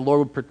knowing that the Lord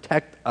would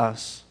protect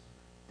us,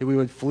 that we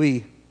would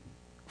flee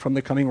from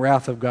the coming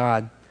wrath of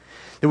God,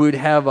 that we would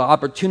have an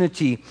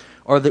opportunity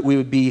or that we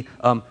would be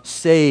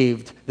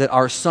saved, that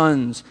our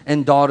sons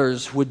and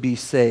daughters would be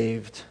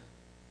saved.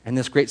 And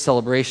this great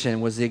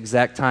celebration was the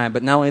exact time.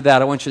 But not only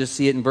that, I want you to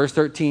see it in verse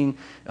 13,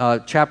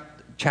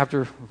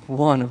 chapter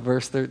 1 of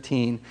verse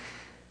 13.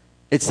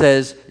 It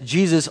says,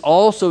 Jesus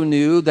also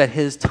knew that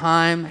his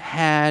time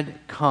had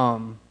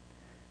come.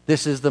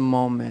 This is the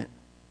moment.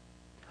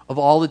 of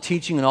all the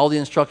teaching and all the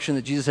instruction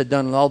that Jesus had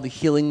done and all the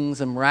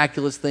healings and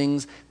miraculous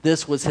things,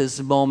 this was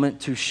his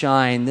moment to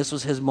shine. This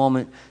was his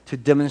moment to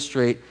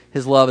demonstrate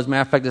his love. As a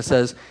matter of fact, it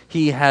says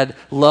he had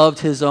loved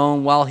his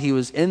own while he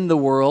was in the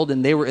world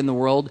and they were in the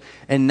world,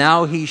 and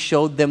now he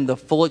showed them the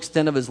full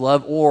extent of his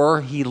love,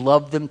 or he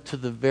loved them to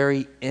the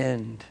very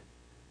end.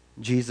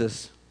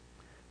 Jesus.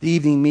 The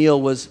evening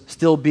meal was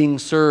still being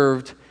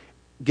served.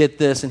 Get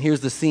this, and here's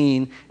the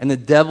scene. And the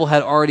devil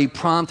had already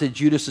prompted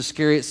Judas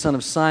Iscariot, son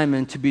of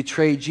Simon, to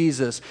betray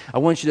Jesus. I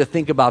want you to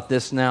think about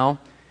this now.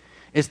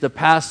 It's the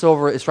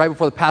Passover. It's right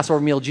before the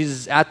Passover meal. Jesus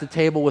is at the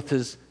table with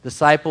his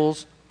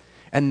disciples,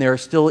 and they're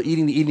still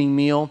eating the evening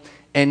meal.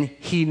 And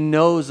he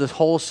knows this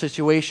whole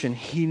situation.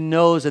 He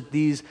knows that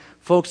these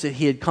folks that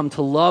he had come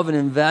to love and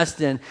invest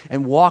in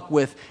and walk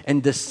with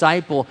and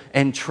disciple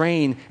and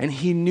train, and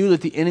he knew that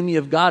the enemy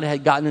of God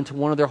had gotten into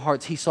one of their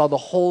hearts. He saw the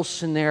whole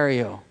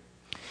scenario.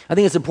 I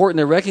think it's important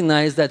to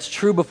recognize that's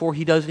true before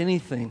he does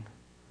anything.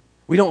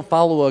 We don't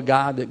follow a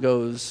God that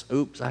goes,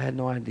 oops, I had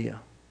no idea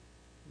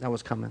that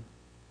was coming.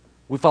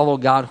 We follow a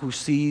God who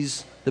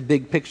sees the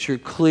big picture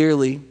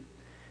clearly,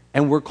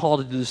 and we're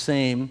called to do the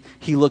same.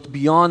 He looked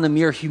beyond the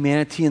mere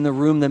humanity in the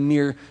room, the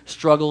mere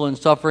struggle and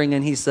suffering,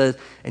 and he said,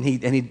 and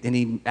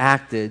he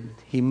acted,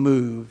 he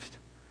moved.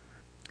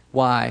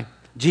 Why?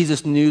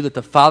 Jesus knew that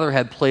the Father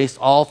had placed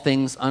all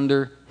things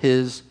under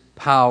his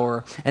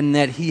power, and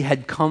that he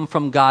had come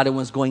from God and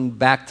was going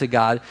back to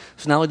God.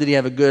 So not only did he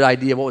have a good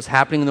idea of what was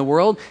happening in the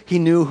world, he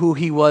knew who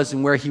he was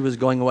and where he was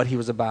going and what he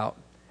was about.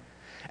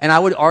 And I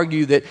would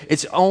argue that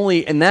it's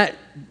only in that,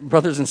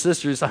 brothers and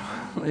sisters,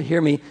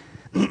 hear me,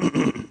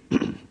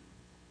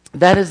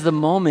 that is the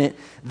moment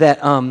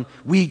that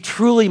we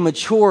truly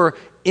mature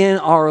in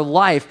our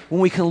life, when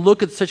we can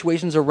look at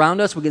situations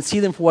around us, we can see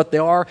them for what they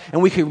are,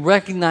 and we can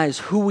recognize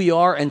who we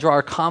are and draw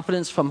our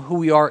confidence from who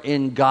we are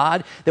in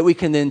God, that we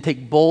can then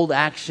take bold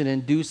action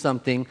and do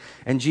something,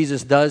 and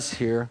Jesus does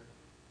here,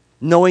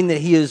 knowing that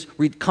he has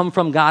come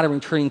from God and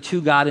returning to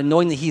God, and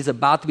knowing that he's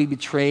about to be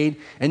betrayed,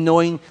 and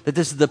knowing that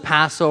this is the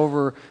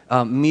Passover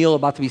meal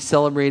about to be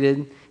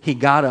celebrated. He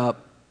got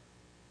up,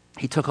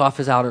 he took off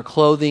his outer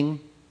clothing,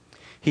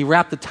 he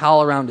wrapped the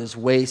towel around his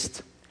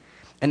waist,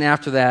 and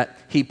after that,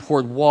 he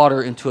poured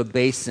water into a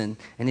basin,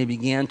 and he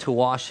began to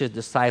wash his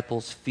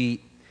disciples'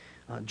 feet,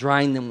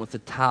 drying them with the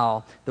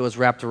towel that was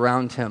wrapped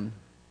around him.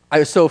 It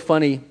was so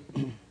funny.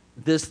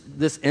 This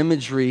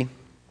imagery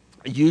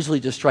usually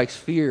just strikes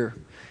fear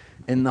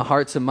in the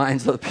hearts and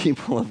minds of the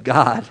people of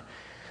God.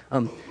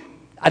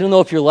 I don't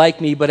know if you're like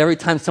me, but every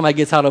time somebody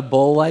gets out a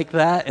bowl like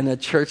that in a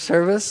church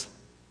service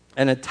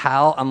and a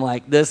towel, I'm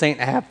like, this ain't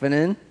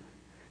happening.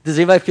 Does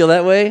anybody feel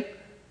that way?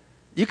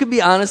 You can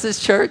be honest, this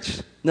church.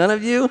 None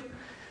of you?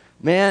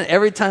 Man,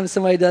 every time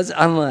somebody does it,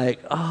 I'm like,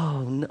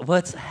 oh,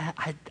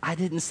 I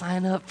didn't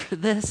sign up for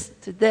this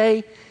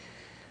today.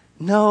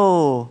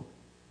 No.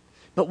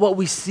 But what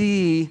we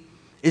see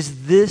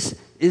is this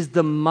is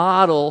the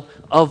model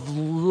of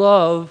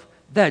love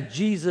that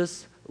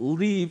Jesus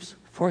leaves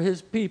for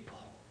his people.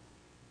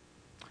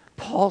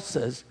 Paul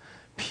says,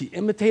 be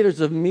imitators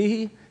of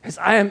me as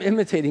I am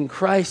imitating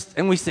Christ.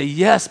 And we say,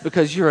 yes,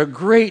 because you're a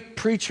great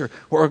preacher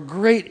or a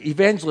great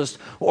evangelist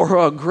or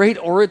a great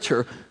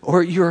orator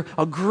or you're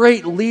a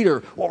great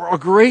leader or a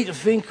great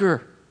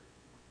thinker.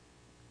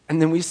 And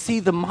then we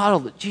see the model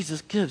that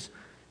Jesus gives,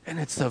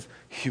 and it's of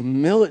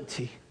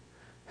humility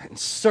and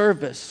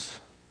service.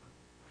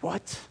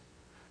 What?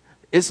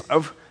 It's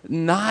of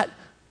not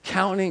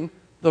counting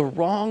the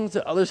wrongs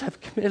that others have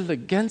committed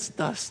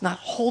against us, not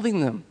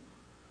holding them.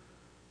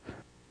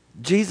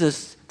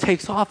 Jesus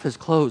takes off his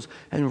clothes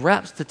and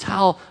wraps the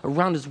towel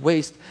around his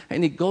waist,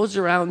 and he goes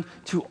around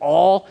to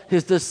all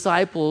his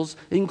disciples,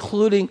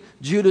 including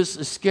Judas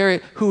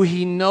Iscariot, who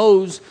he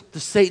knows the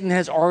Satan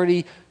has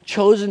already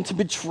chosen to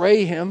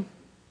betray him,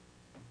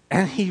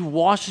 and he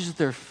washes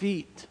their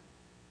feet.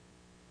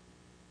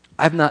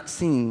 I've not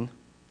seen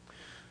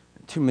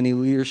too many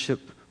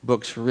leadership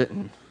books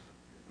written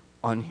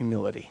on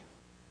humility.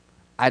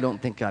 I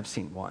don't think I've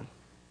seen one.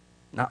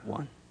 Not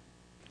one.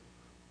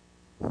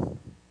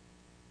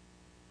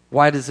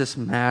 Why does this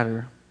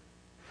matter?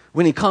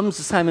 When he comes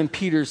to Simon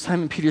Peter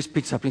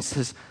speaks up and he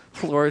says,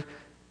 Lord,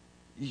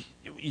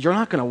 you're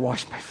not going to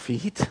wash my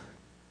feet,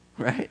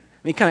 right? And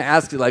he kind of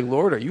asks you, like,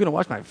 Lord, are you going to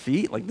wash my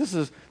feet? Like, this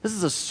is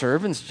a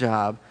servant's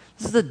job.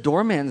 This is a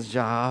doorman's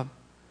job.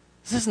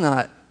 This is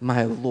not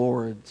my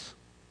Lord's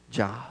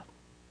job.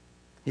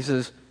 He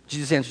says,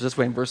 Jesus answers this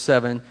way in verse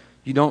 7,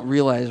 you don't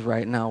realize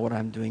right now what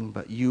I'm doing,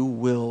 but you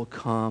will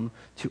come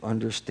to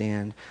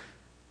understand.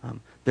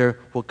 There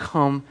will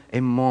come a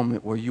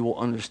moment where you will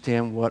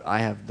understand what I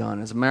have done.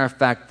 As a matter of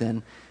fact,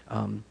 then,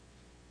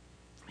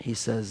 he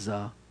says,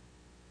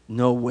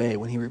 no way,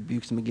 when he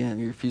rebukes him again,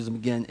 he refuses him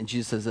again, and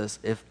Jesus says this,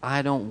 if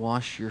I don't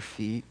wash your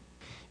feet,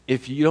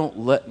 if you don't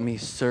let me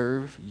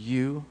serve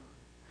you,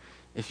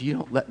 if you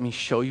don't let me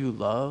show you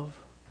love,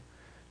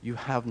 you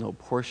have no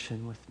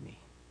portion with me.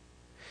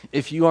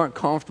 If you aren't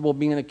comfortable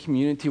being in a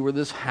community where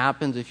this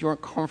happens, if you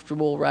aren't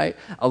comfortable, right,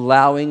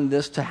 allowing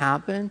this to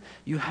happen,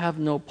 you have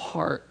no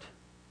part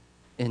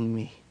in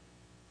me.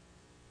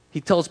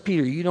 He tells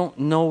Peter, you don't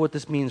know what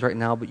this means right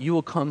now, but you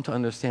will come to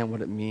understand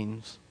what it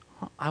means.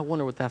 I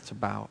wonder what that's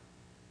about.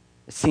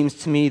 It seems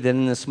to me that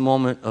in this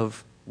moment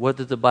of, what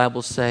did the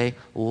Bible say,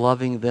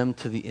 loving them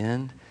to the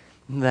end,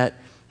 that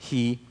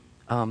he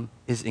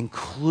is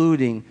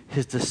including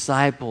his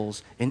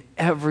disciples in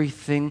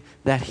everything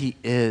that he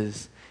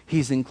is.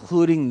 He's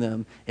including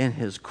them in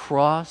his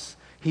cross.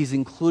 He's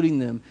including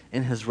them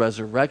in his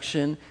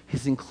resurrection.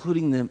 He's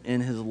including them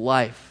in his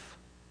life.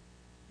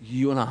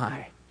 You and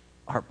I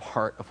are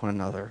part of one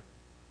another.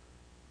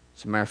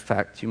 As a matter of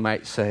fact, you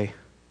might say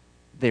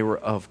they were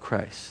of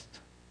Christ.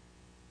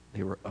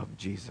 They were of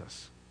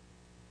Jesus,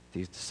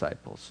 these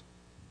disciples.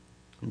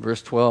 In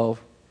verse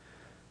 12,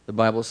 the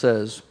Bible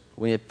says,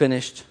 when he had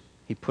finished,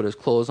 he put his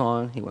clothes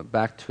on, he went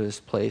back to his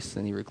place,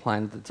 and he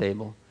reclined at the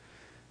table.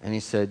 And he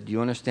said, do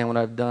you understand what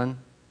I've done?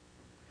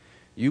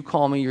 You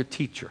call me your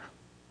teacher,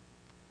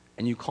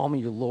 and you call me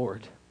your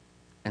Lord,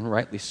 and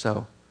rightly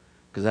so,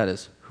 because that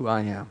is who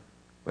I am.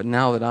 But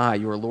now that I,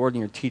 your Lord and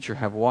your teacher,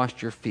 have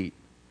washed your feet,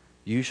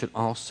 you should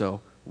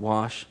also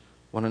wash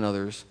one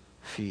another's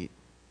feet.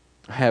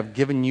 I have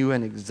given you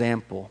an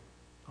example,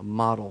 a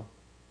model,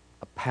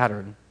 a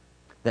pattern,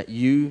 that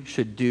you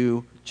should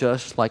do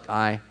just like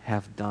I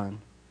have done.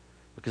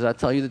 Because I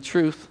tell you the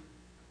truth,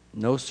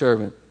 no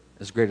servant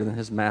is greater than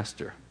his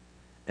master,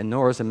 and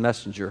nor is a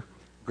messenger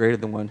greater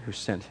than one who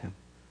sent him.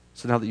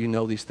 So now that you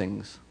know these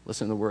things,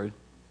 listen to the word,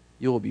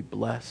 you will be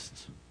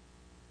blessed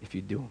if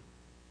you do them.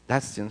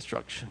 That's the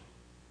instruction.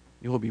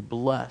 You will be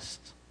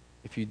blessed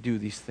if you do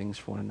these things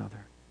for one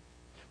another.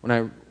 When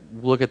I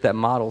look at that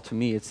model, to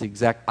me, it's the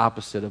exact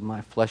opposite of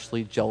my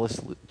fleshly,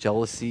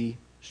 jealousy,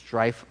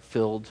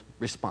 strife-filled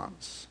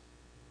response.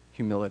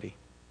 Humility.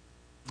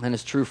 And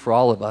it's true for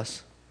all of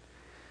us,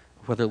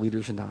 whether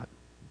leaders or not.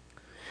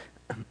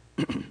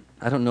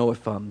 I don't know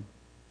if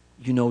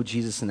you know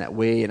Jesus in that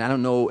way, and I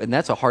don't know, and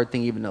that's a hard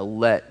thing even to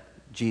let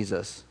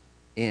Jesus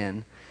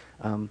in.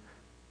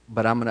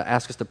 But I'm going to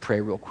ask us to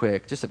pray real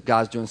quick. Just if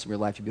God's doing some in your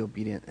life, you be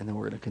obedient, and then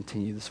we're going to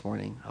continue this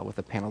morning with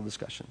a panel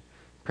discussion.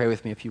 Pray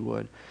with me if you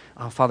would.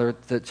 Father,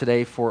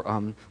 today for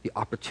the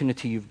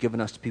opportunity you've given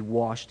us to be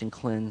washed and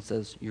cleansed,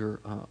 as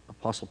your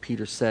Apostle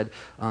Peter said,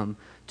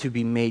 to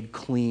be made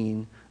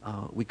clean.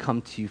 We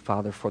come to you,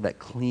 Father, for that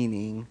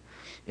cleaning.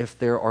 If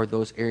there are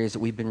those areas that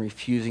we've been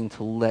refusing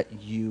to let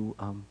you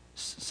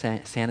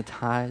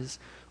sanitize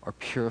or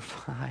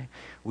purify,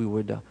 we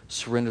would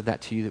surrender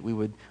that to you, that we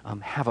would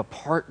have a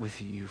part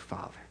with you,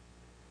 Father.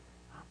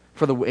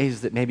 For the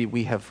ways that maybe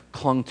we have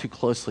clung too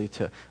closely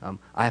to,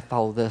 I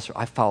follow this or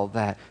I follow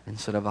that,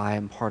 instead of I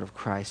am part of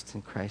Christ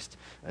and Christ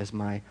as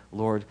my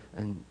Lord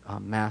and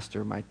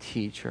Master, my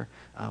teacher,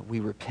 we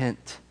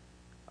repent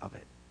of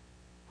it.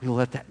 We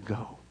let that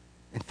go.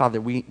 And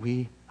Father,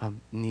 we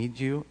need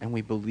you and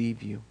we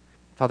believe you.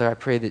 Father, I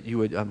pray that you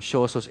would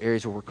show us those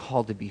areas where we're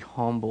called to be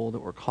humble, that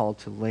we're called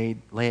to lay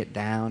it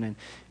down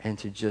and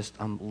to just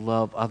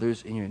love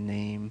others in your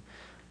name,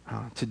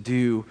 to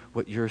do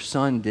what your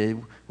Son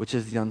did, which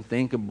is the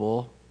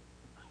unthinkable,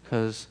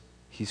 because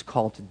he's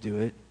called to do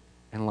it,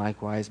 and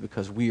likewise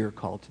because we are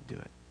called to do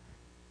it.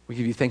 We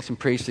give you thanks and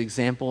praise for the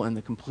example and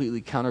the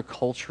completely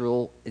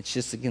countercultural, it's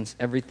just against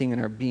everything in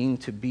our being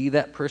to be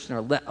that person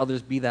or let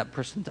others be that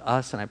person to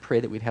us, and I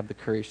pray that we'd have the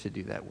courage to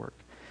do that work.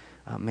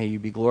 May you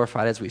be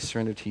glorified as we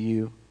surrender to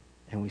you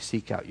and we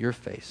seek out your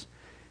face.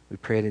 We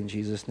pray it in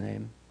Jesus'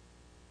 name.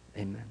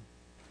 Amen.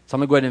 So I'm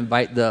going to go ahead and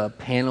invite the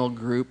panel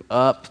group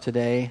up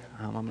today.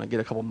 I'm going to get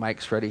a couple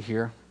mics ready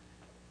here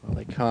while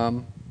they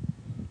come.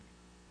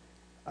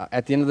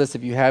 At the end of this,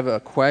 if you have a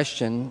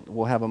question,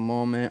 we'll have a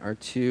moment or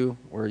two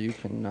where you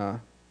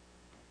can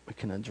we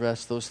can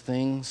address those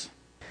things.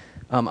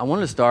 I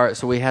wanted to start,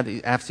 so we had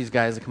asked these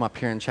guys to come up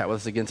here and chat with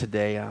us again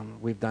today.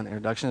 We've done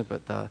introductions,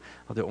 but I'll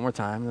do it one more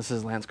time. This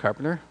is Lance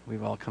Carpenter.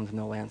 We've all come to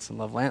know Lance and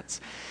love Lance.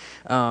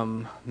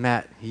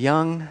 Matt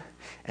Young,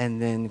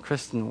 and then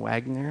Kristen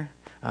Wagner.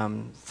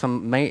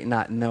 Some may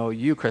not know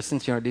you, Kristen.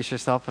 Do you introduce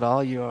yourself at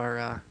all? You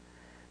are,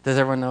 does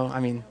everyone know? I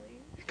mean,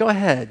 go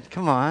ahead.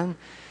 Come on.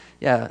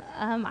 Yeah.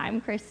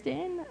 I'm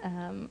Kristen.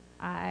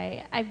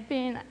 I've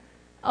been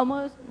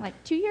almost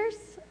 2 years.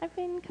 I've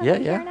been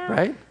coming here now.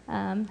 Right.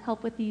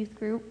 Help with the youth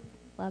group.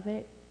 Love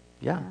it.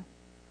 Yeah.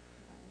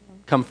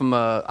 Come from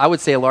I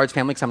would say a large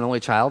family because I'm an only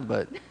child,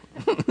 but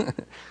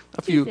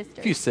a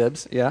few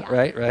sibs. Yeah.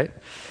 Right.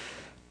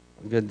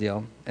 Good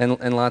deal.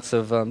 And lots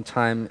of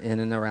time in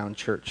and around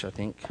church, I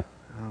think.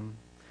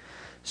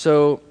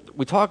 So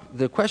we talked.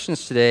 The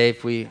questions today,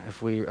 if we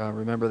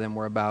remember them,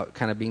 were about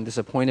kind of being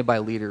disappointed by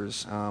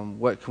leaders.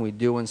 What can we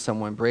do when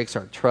someone breaks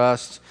our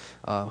trust?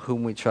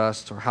 Whom we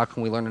trust, or how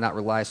can we learn to not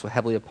rely so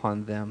heavily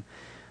upon them?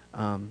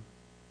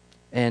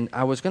 And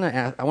I want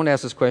to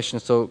ask this question.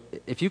 So,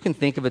 if you can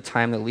think of a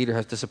time that a leader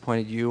has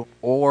disappointed you,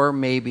 or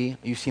maybe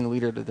you've seen a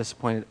leader that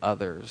disappointed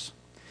others,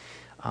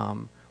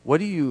 what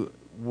do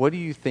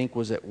you think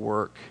was at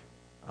work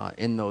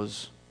in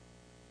those?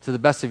 To the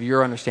best of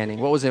your understanding,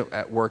 what was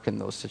at work in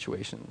those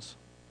situations?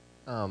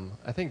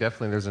 I think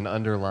definitely there's an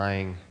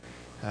underlying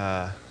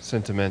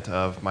sentiment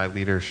of my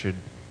leader should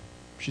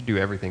do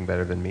everything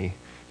better than me.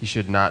 he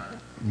should not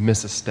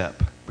miss a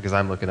step because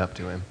I'm looking up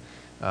to him.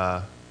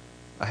 I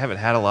haven't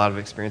had a lot of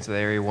experience in the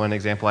area. One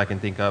example I can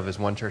think of is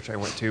one church I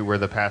went to where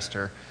the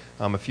pastor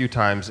a few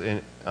times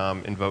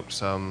invoked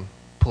some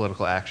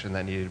political action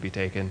that needed to be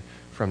taken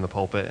from the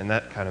pulpit, and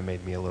that kind of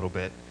made me a little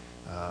bit,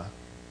 I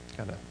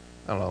don't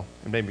know,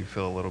 it made me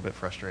feel a little bit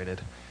frustrated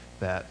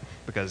that,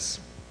 because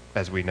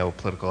as we know,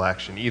 political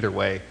action, either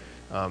way,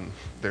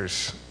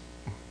 there's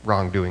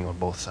wrongdoing on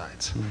both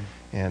sides.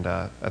 And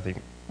I think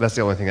that's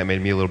the only thing that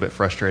made me a little bit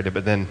frustrated.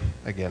 But then,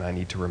 again, I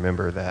need to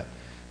remember that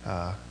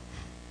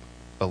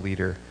a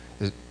leader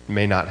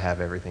may not have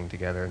everything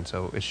together, and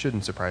so it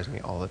shouldn't surprise me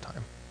all the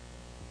time.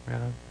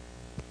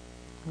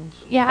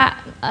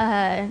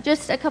 Yeah,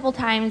 just a couple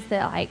times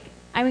that, like,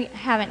 I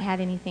haven't had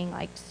anything,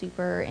 like,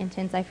 super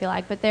intense, I feel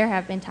like, but there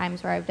have been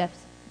times where I've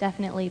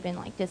definitely been,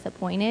 like,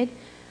 disappointed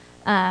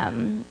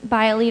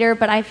by a leader,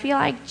 but I feel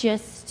like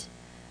just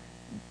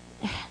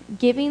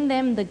giving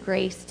them the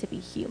grace to be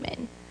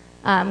human,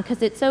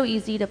 because it's so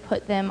easy to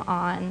put them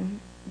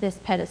on this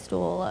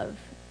pedestal of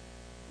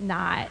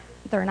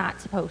they're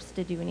not supposed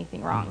to do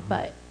anything wrong,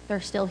 but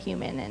they're still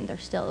human and they're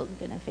still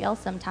going to fail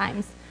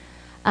sometimes.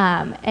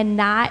 And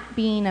not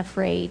being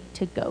afraid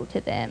to go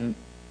to them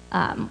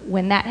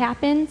when that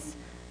happens.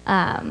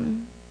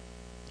 And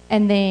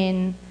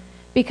then,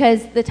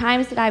 because the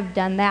times that I've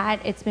done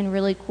that, it's been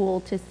really cool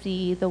to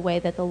see the way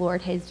that the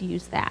Lord has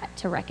used that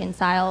to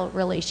reconcile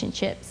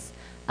relationships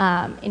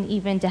and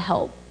even to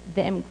help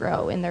them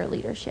grow in their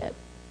leadership.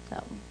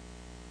 So,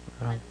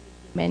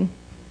 human.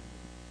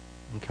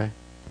 Okay.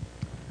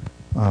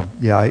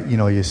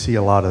 You see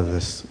a lot of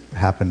this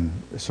happen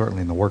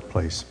certainly in the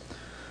workplace,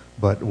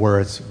 but where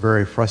it's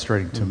very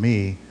frustrating to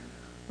me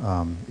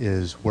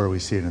is where we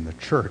see it in the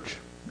church.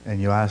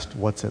 And you asked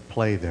what's at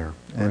play there.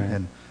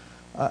 And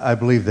I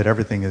believe that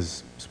everything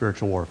is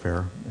spiritual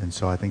warfare, and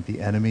so I think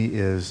the enemy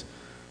is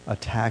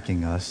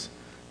attacking us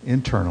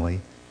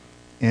internally.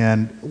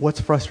 And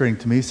what's frustrating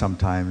to me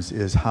sometimes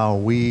is how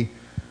we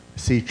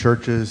see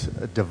churches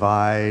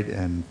divide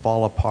and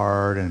fall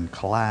apart and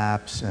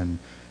collapse and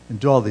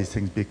do all these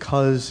things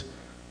because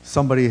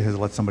somebody has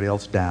let somebody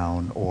else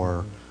down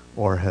or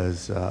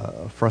has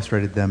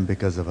frustrated them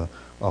because of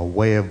a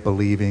way of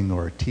believing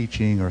or a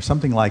teaching or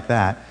something like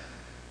that.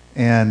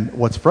 And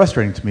what's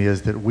frustrating to me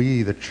is that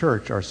we, the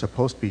church, are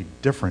supposed to be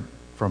different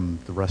from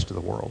the rest of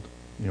the world.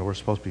 We're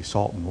supposed to be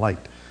salt and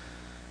light.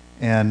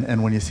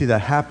 And when you see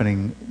that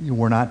happening,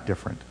 we're not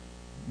different.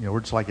 We're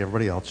just like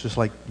everybody else, just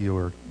like you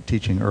were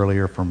teaching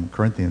earlier from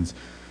Corinthians.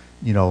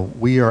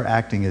 We are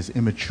acting as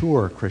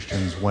immature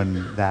Christians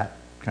when that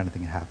kind of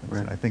thing happens.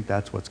 Right. And I think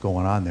that's what's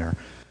going on there.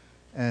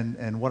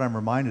 And what I'm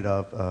reminded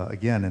of,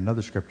 again,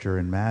 another scripture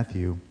in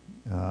Matthew,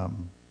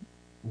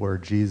 where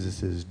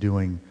Jesus is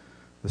doing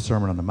the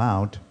Sermon on the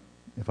Mount,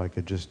 if I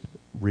could just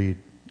read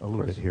a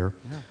little bit here.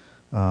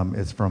 Yeah.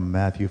 It's from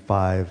Matthew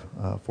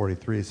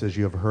 5:43. It says,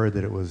 "You have heard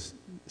that it was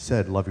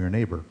said, 'Love your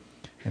neighbor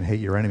and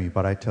hate your enemy.'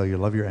 But I tell you,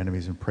 love your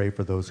enemies and pray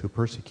for those who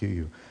persecute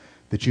you,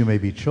 that you may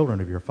be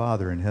children of your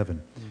Father in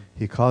heaven.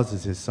 He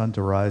causes his sun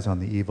to rise on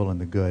the evil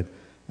and the good,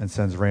 and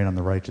sends rain on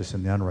the righteous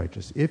and the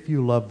unrighteous. If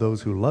you love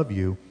those who love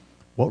you,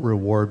 what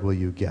reward will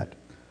you get?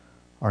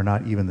 Are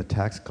not even the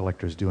tax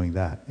collectors doing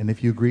that? And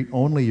if you greet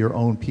only your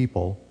own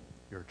people,"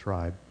 your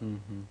tribe,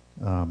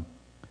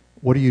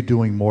 "what are you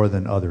doing more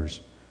than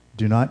others?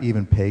 Do not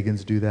even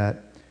pagans do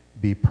that?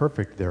 Be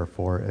perfect,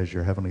 therefore, as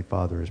your heavenly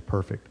Father is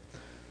perfect."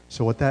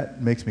 So what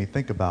that makes me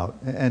think about,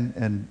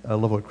 and I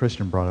love what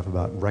Christian brought up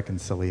about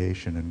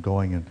reconciliation and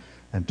going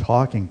and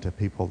talking to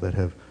people that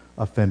have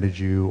offended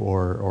you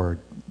or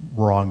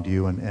wronged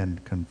you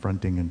and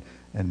confronting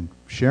and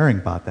sharing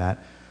about that.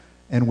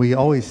 And we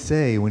always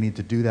say we need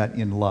to do that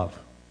in love.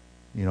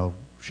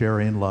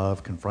 Share in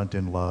love, confront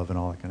in love, and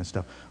all that kind of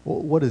stuff. Well,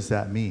 what does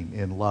that mean,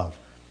 in love?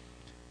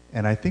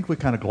 And I think we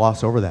kind of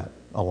gloss over that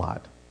a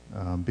lot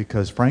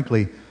because,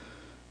 frankly,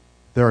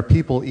 there are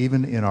people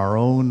even in our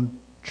own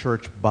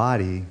church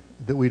body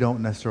that we don't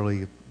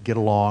necessarily get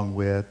along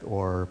with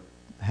or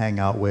hang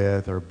out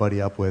with or buddy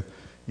up with.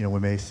 We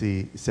may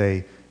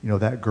say,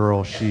 that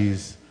girl,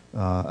 she's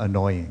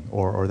annoying,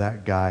 or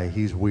that guy,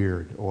 he's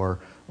weird, or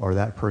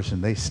that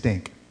person, they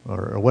stink,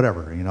 or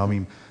whatever.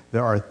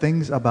 There are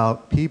things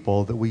about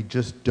people that we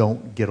just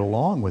don't get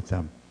along with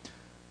them.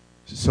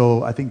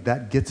 So I think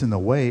that gets in the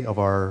way of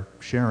our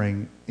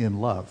sharing in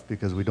love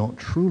because we don't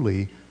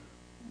truly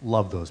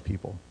love those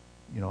people.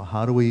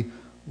 How do we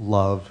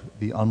love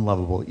the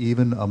unlovable,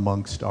 even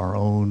amongst our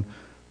own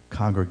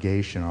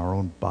congregation, our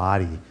own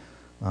body?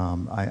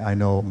 I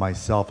know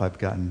myself, I've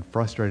gotten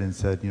frustrated and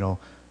said,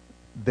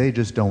 they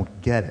just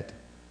don't get it.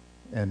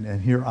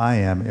 And here I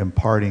am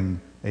imparting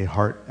a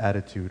heart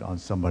attitude on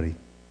somebody.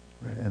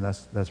 Right. And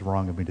that's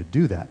wrong of me to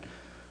do that.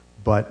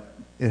 But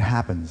it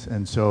happens.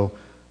 And so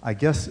I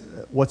guess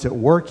what's at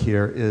work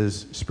here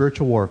is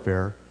spiritual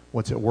warfare.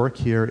 What's at work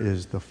here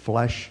is the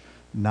flesh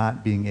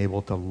not being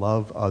able to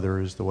love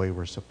others the way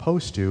we're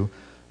supposed to,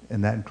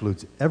 and that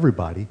includes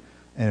everybody.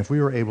 And if we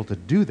were able to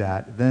do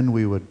that, then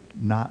we would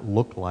not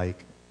look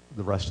like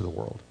the rest of the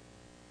world.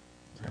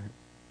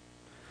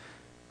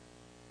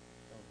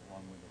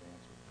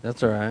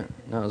 That's all right.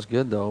 No, it was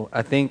good, though.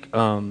 I think,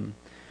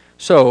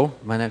 so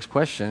my next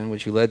question,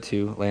 which you led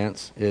to,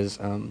 Lance, is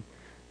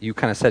you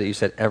kind of said it. You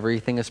said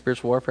everything is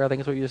spiritual warfare, I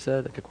think is what you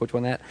said. I could quote you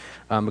on that.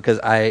 Because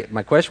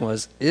my question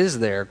was, is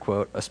there,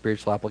 quote, a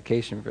spiritual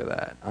application for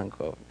that,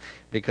 unquote?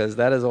 Because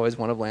that is always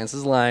one of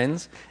Lance's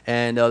lines.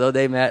 And although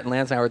Matt and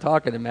Lance and I were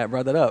talking, and Matt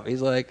brought that up,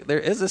 he's like, there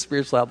is a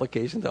spiritual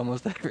application to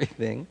almost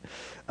everything.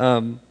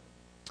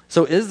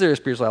 So is there a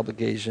spiritual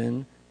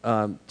application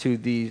to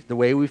the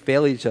way we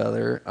fail each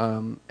other,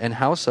 and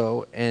how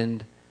so?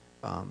 And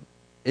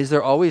is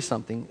there always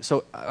something?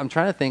 So I'm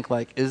trying to think,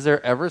 like, is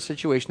there ever a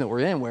situation that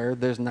we're in where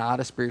there's not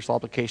a spiritual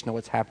application of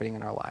what's happening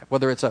in our life?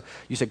 Whether it's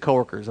you said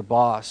coworkers, a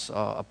boss,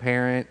 a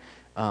parent.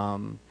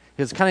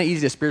 It's kind of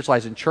easy to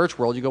spiritualize in church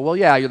world. You go, well,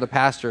 yeah, you're the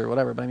pastor or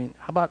whatever. But I mean,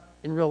 how about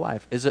in real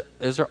life? Is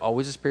there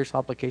always a spiritual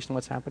application of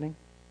what's happening?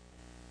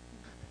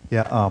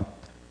 Yeah,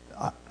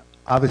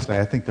 obviously,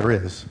 I think there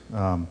is.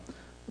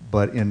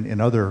 But in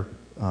other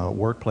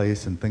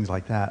workplace and things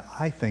like that,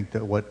 I think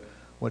that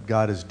what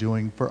God is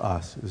doing for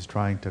us is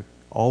trying to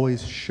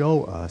always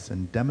show us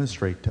and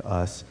demonstrate to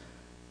us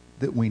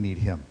that we need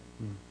Him.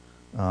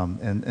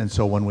 And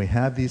so when we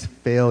have these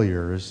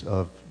failures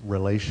of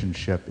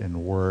relationship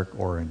in work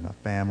or in a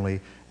family,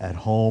 at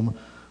home,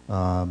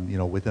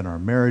 within our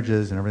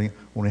marriages and everything,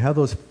 when we have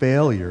those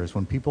failures,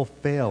 when people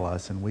fail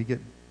us and we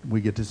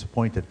get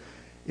disappointed,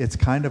 it's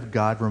kind of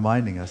God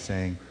reminding us,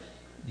 saying,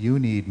 you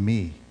need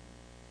me,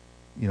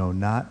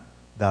 not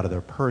that other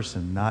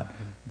person, not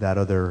that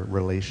other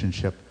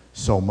relationship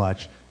so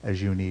much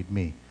as you need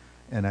me.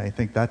 And I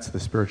think that's the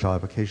spiritual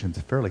application.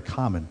 It's fairly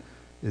common,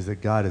 is that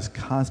God is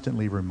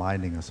constantly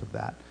reminding us of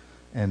that.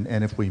 And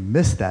if we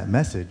miss that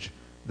message,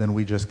 then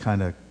we just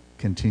kind of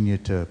continue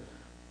to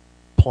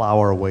plow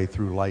our way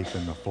through life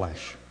in the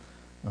flesh.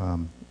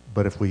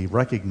 But if we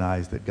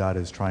recognize that God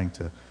is trying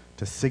to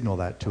signal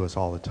that to us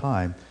all the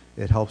time,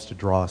 it helps to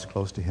draw us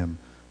close to Him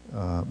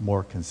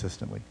more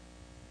consistently.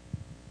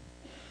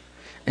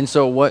 And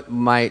so what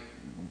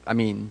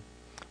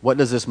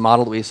does this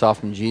model that we saw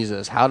from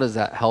Jesus, how does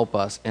that help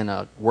us in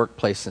a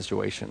workplace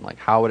situation? Like,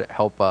 how would it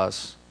help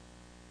us?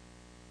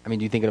 Do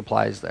you think it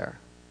applies there?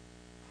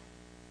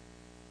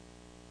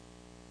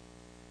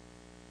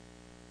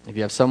 If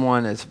you have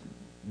someone that's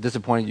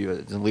disappointed you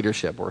in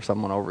leadership or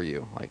someone over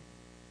you, like,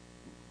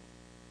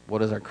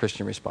 what is our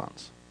Christian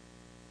response?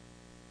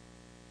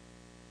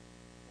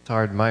 It's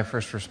hard. My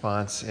first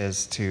response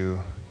is to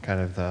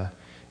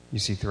you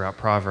see throughout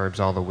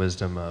Proverbs all the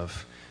wisdom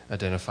of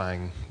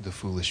identifying the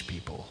foolish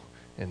people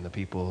and the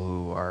people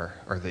who are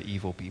the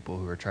evil people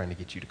who are trying to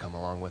get you to come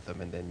along with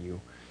them, and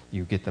then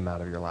you get them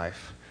out of your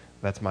life.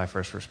 That's my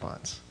first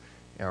response.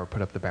 Or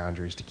put up the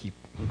boundaries to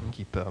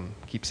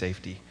keep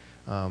safety.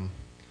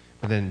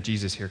 But then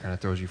Jesus here kind of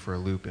throws you for a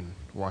loop and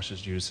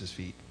washes Judas's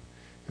feet,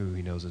 who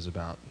he knows is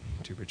about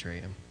to betray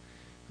him.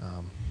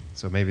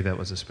 So maybe that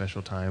was a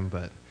special time,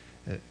 but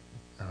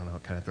I don't know,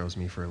 it kind of throws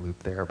me for a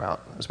loop there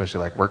about,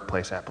 especially like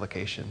workplace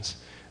applications.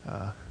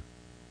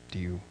 Do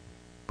you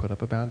put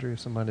up a boundary if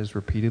someone is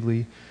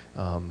repeatedly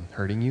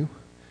hurting you?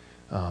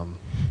 I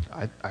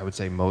would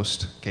say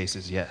most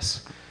cases,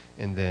 yes.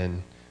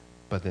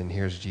 But then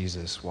here's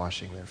Jesus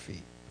washing their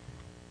feet.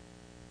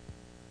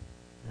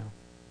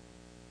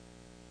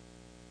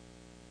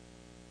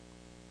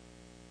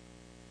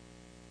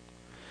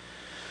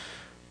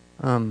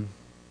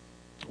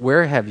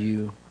 Where have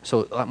you,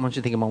 so I want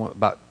you to think a moment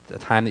about the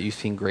time that you've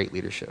seen great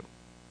leadership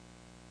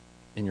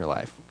in your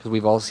life, because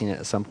we've all seen it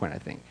at some point, I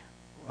think.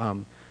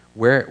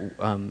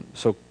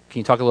 So can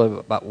you talk a little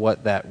bit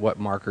about what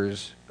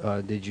markers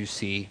did you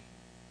see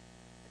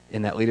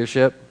in that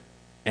leadership,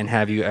 and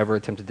have you ever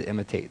attempted to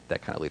imitate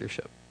that kind of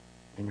leadership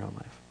in your own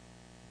life?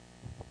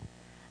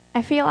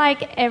 I feel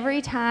like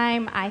every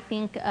time I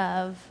think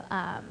of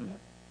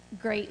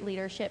great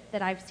leadership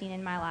that I've seen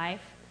in my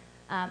life,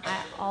 I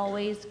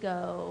always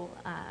go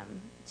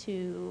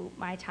to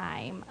my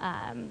time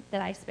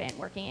that I spent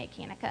working at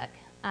Kanakuk.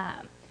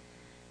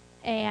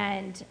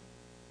 And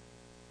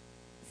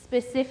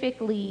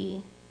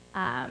specifically,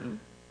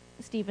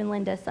 Steve and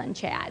Linda's son,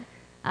 Chad.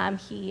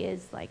 He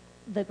is like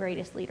the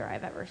greatest leader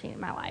I've ever seen in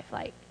my life.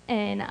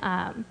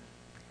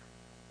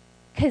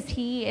 Because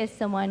he is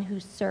someone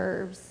who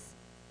serves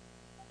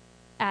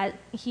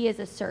he is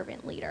a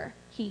servant leader.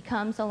 He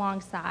comes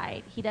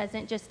alongside. He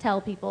doesn't just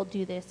tell people,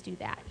 do this, do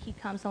that. He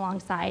comes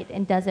alongside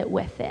and does it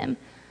with them.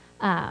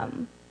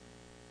 And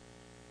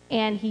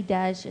he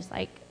does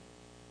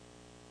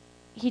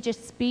he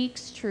just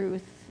speaks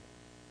truth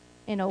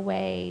in a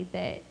way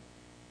that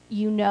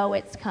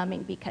it's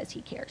coming because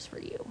he cares for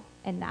you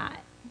and not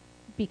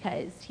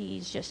because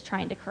he's just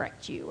trying to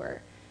correct you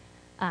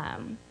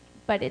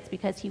but it's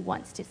because he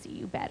wants to see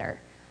you better.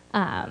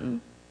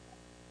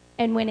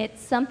 And when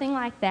it's something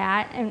like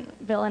that, and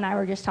Bill and I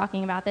were just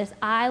talking about this,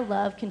 I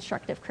love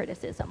constructive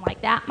criticism.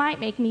 Like, that might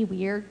make me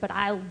weird, but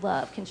I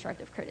love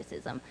constructive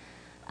criticism.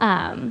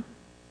 And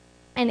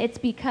it's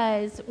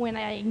because when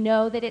I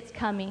know that it's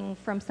coming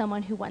from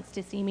someone who wants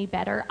to see me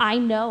better, I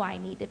know I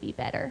need to be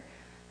better.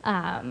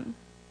 And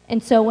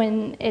And so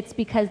when it's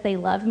because they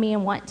love me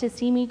and want to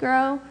see me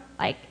grow,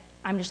 like,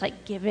 I'm just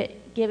like, give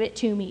it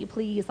to me,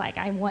 please. Like,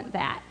 I want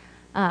that.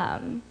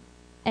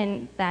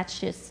 And that's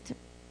just,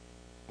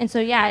 and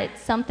so, yeah,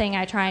 it's something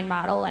I try and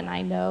model, and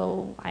I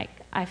know, like,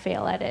 I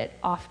fail at it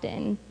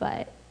often,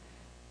 but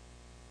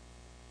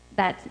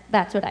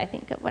that's what I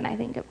think of when I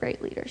think of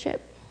great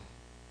leadership.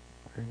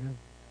 Very good.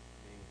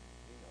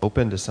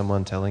 Open to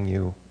someone telling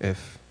you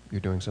if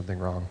you're doing something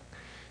wrong.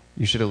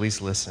 You should at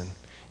least listen.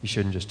 You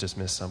shouldn't just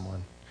dismiss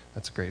someone.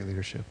 That's great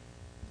leadership.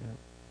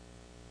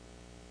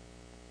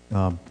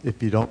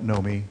 If you don't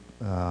know me,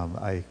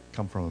 I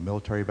come from a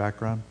military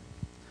background,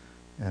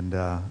 and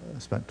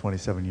spent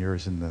 27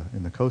 years in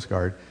the Coast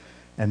Guard,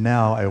 and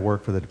now I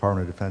work for the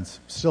Department of Defense,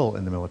 still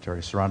in the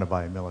military, surrounded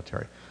by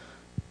military.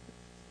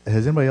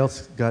 Has anybody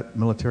else got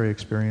military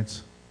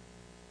experience?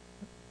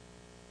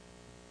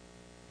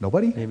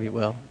 Nobody? Maybe,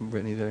 well,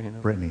 Brittany there,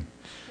 Brittany.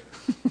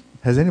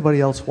 Has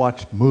anybody else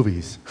watched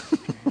movies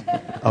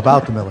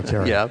about the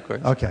military? Yeah, of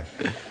course. Okay.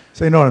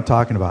 So you know what I'm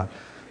talking about.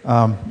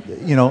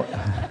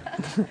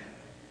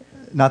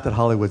 Not that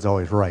Hollywood's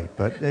always right,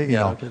 but you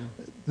know,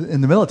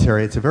 in the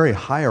military, it's a very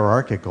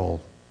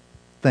hierarchical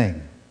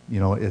thing.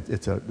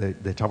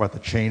 They talk about the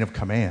chain of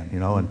command,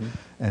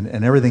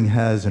 and everything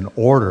has an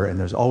order, and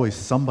there's always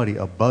somebody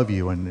above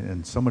you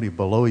and somebody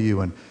below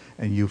you, and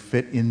you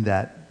fit in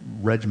that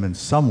regimen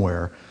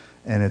somewhere,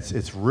 and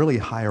it's really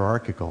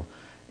hierarchical.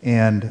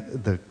 And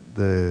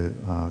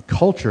the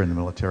culture in the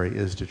military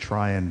is to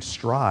try and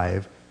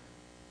strive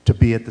to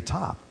be at the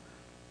top.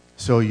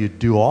 So you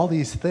do all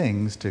these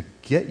things to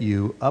get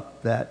you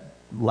up that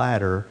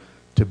ladder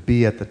to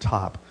be at the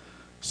top.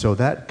 So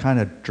that kind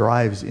of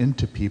drives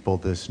into people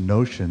this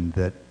notion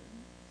that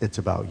it's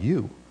about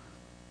you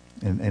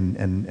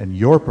and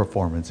your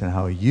performance and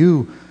how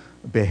you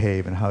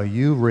behave and how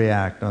you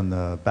react on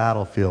the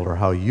battlefield or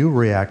how you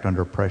react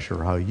under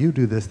pressure or how you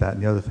do this, that,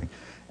 and the other thing.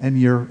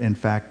 And you're, in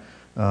fact,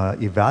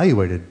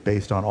 evaluated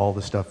based on all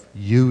the stuff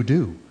you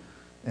do.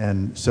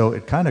 And so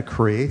it kind of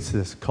creates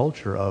this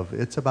culture of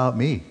it's about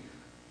me.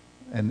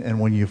 And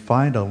when you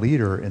find a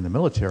leader in the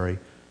military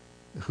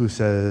who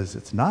says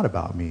it's not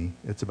about me,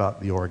 it's about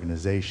the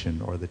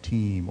organization or the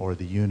team or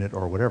the unit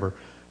or whatever,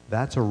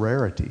 that's a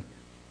rarity.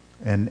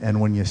 And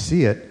when you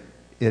see it,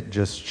 it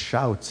just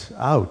shouts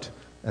out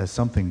as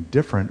something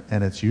different,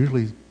 and it's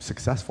usually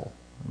successful.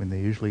 I mean, they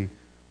usually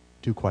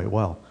do quite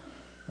well.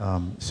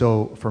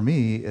 So for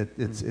me,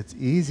 it's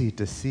easy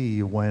to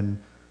see when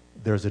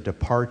there's a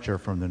departure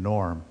from the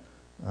norm.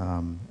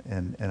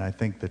 And I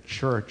think the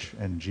church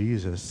and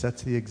Jesus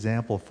sets the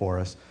example for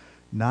us,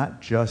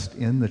 not just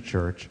in the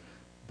church,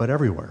 but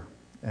everywhere.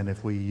 And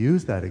if we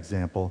use that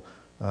example,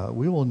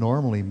 we will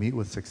normally meet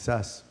with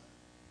success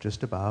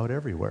just about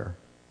everywhere.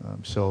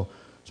 So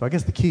I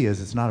guess the key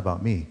is it's not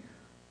about me.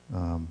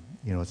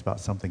 It's about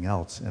something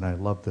else. And I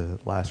love the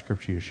last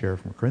scripture you shared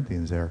from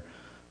Corinthians there.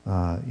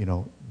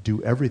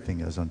 Do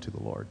everything as unto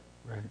the Lord.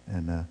 Right.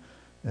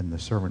 And the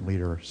servant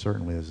leader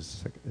certainly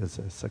is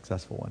a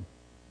successful one.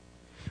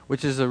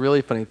 Which is a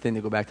really funny thing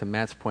to go back to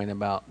Matt's point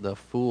about the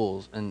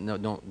fools and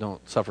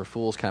don't suffer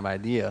fools kind of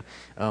idea.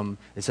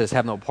 It says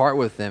have no part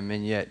with them,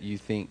 and yet you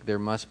think there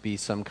must be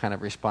some kind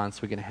of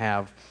response we can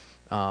have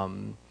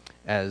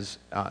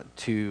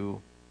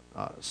to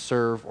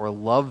serve or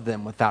love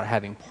them without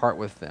having part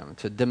with them,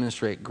 to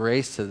demonstrate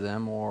grace to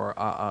them or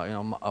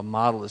a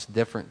model that's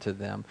different to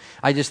them.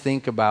 I just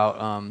think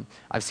about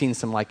I've seen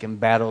some like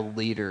embattled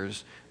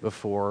leaders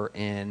before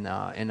in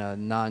a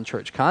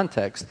non-church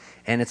context,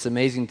 and it's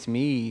amazing to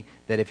me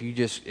that if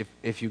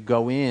you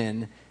go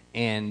in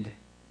and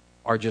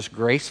are just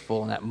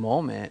graceful in that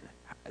moment,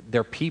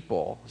 they're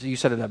people. So you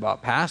said it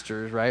about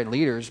pastors, right,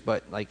 leaders,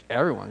 but like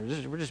everyone,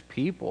 we're just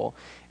people,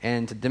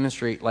 and to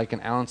demonstrate like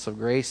an ounce of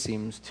grace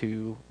seems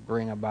to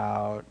bring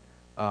about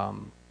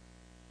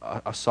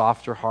a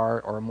softer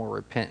heart or a more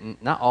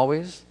repentant. Not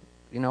always,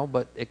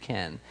 but it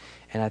can,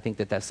 and I think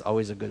that's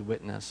always a good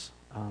witness.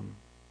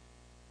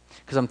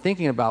 Because I'm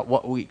thinking about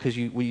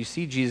when you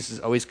see Jesus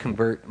always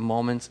convert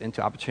moments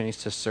into opportunities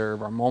to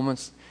serve, or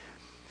moments.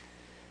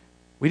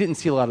 We didn't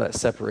see a lot of that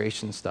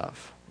separation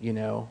stuff,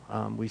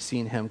 We've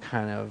seen him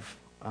kind of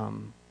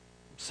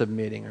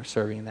submitting or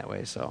serving in that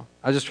way. So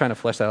I was just trying to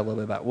flesh that out a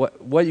little bit about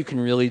what you can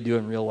really do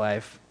in real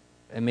life,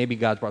 and maybe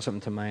God's brought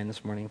something to mind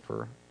this morning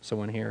for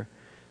someone here.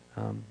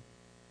 I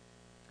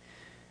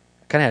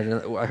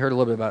heard a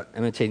little bit about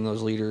imitating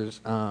those leaders.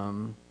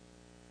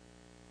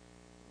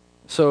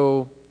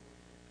 So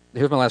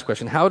here's my last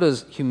question. How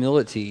does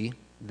humility,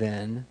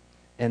 then,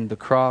 and the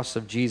cross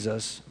of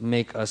Jesus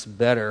make us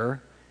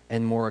better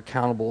and more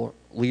accountable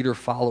leader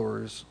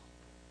followers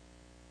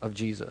of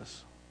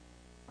Jesus?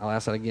 I'll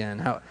ask that again.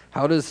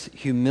 How does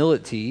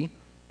humility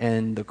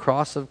and the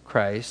cross of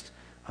Christ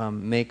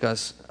make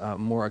us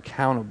more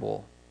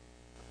accountable?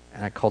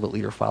 And I called it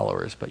leader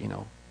followers, but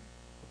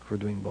we're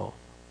doing both.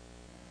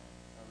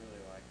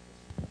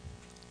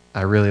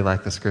 I really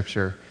like the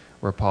scripture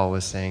where Paul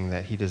was saying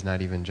that he does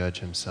not even judge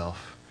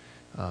himself.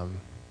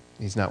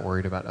 He's not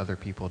worried about other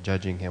people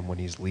judging him when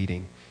he's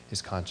leading.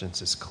 His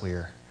conscience is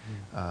clear.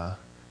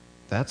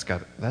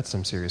 that's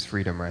some serious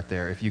freedom right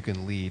there. If you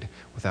can lead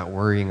without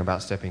worrying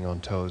about stepping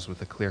on toes,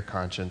 with a clear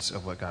conscience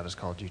of what God has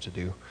called you to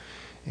do,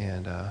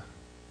 and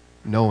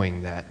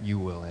knowing that you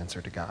will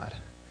answer to God.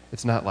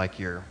 It's not like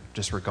you're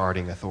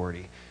disregarding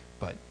authority,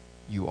 but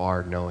you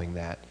are knowing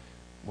that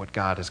what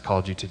God has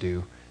called you to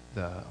do,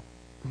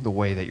 the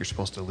way that you're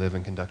supposed to live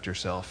and conduct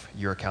yourself,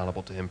 you're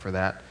accountable to Him for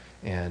that,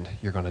 and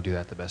you're going to do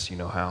that the best you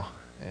know how.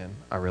 And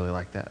I really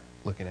like that,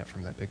 looking at it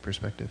from that big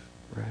perspective.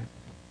 Right.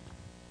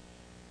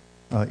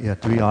 Yeah,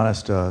 to be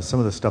honest, some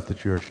of the stuff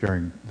that you were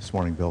sharing this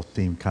morning, Bill,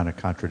 seemed kind of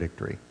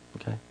contradictory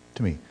Okay.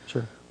 to me.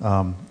 Sure.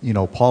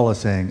 Paul is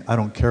saying, I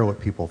don't care what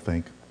people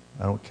think.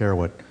 I don't care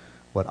what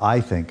I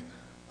think.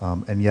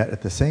 And yet,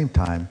 at the same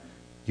time,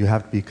 you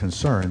have to be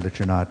concerned that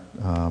you're not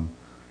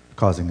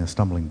causing a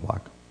stumbling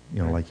block,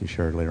 Right. like you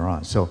shared later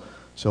on. So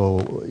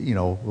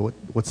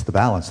what's the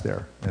balance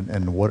there?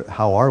 And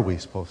how are we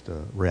supposed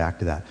to react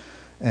to that?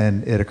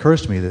 And it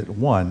occurs to me that,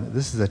 one,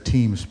 this is a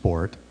team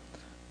sport.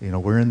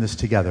 We're in this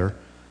together.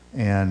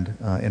 And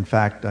in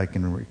fact, I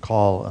can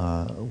recall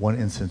one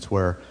instance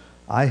where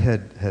I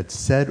had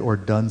said or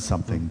done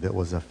something that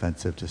was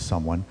offensive to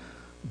someone,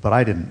 but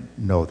I didn't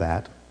know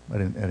that. I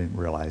didn't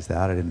realize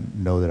that. I didn't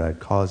know that I'd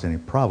caused any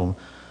problem.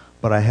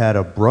 But I had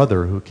a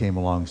brother who came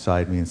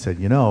alongside me and said,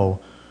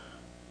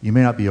 you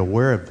may not be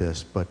aware of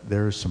this, but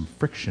there's some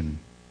friction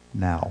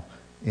now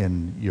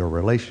in your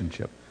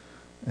relationship.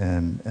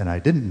 And I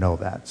didn't know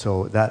that.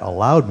 So that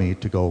allowed me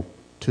to go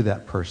to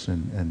that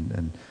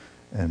person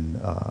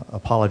and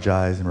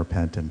apologize and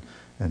repent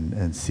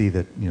and see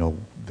that,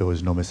 there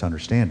was no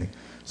misunderstanding.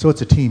 So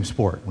it's a team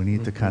sport. We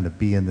need to kind of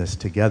be in this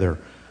together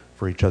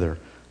for each other.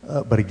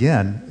 But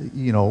again,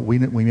 we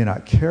may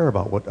not care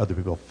about what other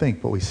people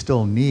think, but we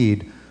still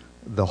need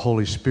the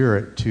Holy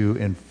Spirit to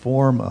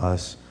inform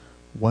us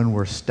when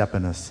we're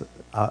stepping us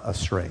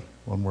astray,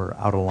 when we're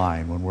out of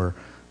line, when we're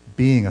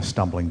being a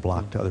stumbling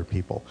block to other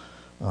people.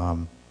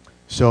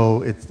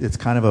 So it's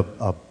kind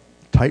of a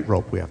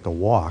tightrope we have to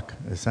walk,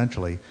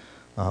 essentially,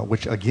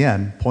 which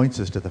again points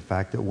us to the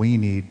fact that we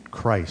need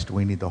Christ,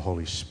 we need the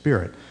Holy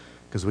Spirit,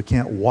 because we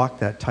can't walk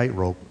that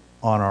tightrope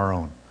on our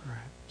own. Right.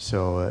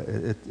 So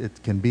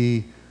it can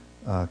be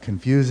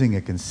confusing,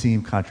 it can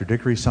seem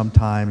contradictory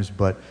sometimes,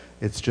 but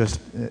it's just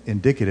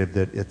indicative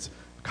that it's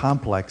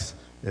complex,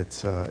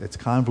 it's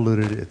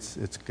convoluted,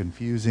 it's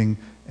confusing,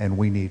 and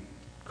we need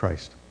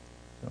Christ.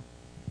 So.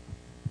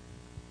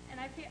 And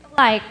I feel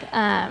like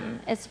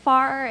as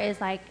far as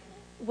like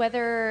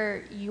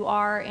whether you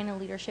are in a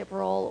leadership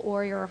role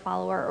or you're a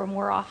follower, or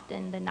more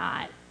often than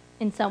not,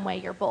 in some way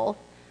you're both,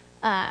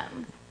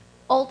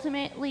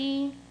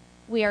 ultimately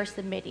we are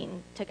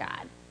submitting to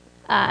God.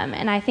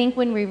 And I think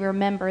when we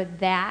remember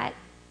that,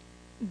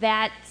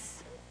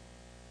 that's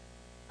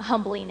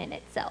humbling in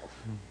itself,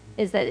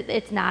 is that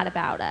it's not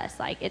about us.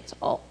 Like, it's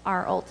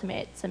our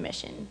ultimate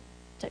submission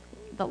to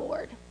the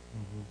Lord.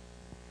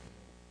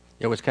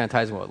 Yeah, which kind of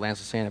ties in what Lance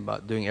was saying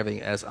about doing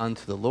everything as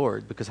unto the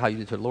Lord, because how you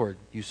do to the Lord,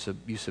 you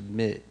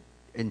submit.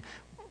 And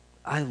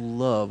I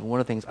love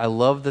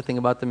the thing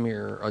about the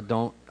mirror. I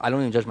don't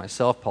even judge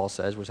myself, Paul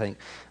says, which I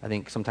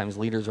think sometimes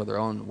leaders are their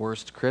own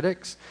worst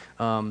critics.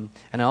 And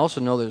I also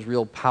know there's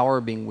real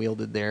power being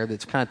wielded there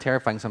that's kind of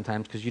terrifying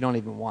sometimes, because you don't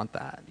even want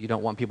that. You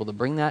don't want people to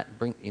bring that.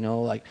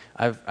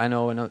 I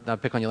know, and I'll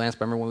pick on you, Lance,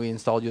 but I remember when we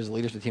installed you as a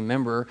leadership team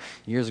member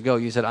years ago,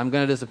 you said, I'm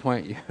going to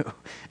disappoint you.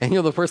 And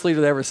you're the first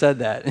leader that ever said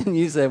that. And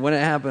you said, when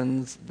it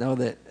happens, know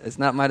that it's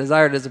not my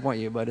desire to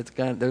disappoint you, but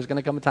there's going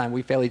to come a time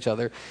we fail each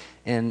other.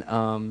 And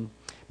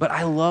but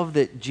I love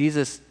that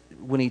Jesus,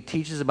 when he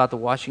teaches about the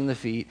washing the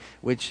feet,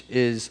 which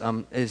is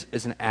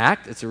an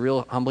act, it's a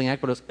real humbling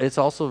act, but it's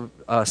also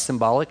a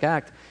symbolic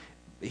act.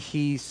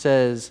 He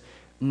says,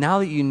 now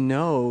that you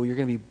know, you're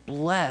going to be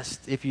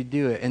blessed if you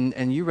do it.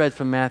 And you read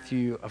from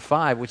Matthew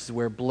 5, which is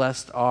where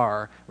blessed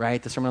are,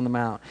 right? The Sermon on the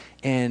Mount.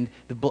 And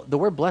the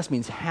word blessed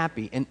means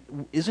happy. And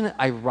isn't it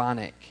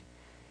ironic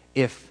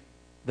if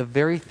the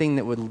very thing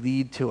that would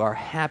lead to our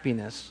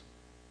happiness,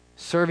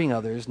 serving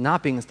others,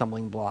 not being a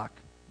stumbling block,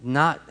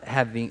 not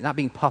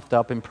being puffed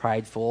up and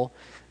prideful,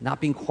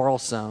 not being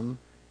quarrelsome,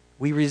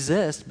 we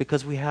resist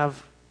because we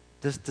have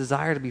this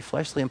desire to be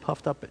fleshly and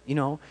puffed up,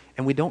 and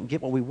we don't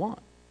get what we want.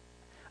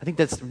 I think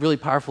that's really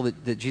powerful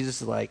that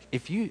Jesus is like,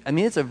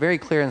 it's a very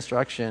clear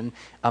instruction.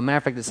 Matter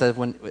of fact, it says,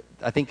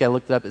 I think I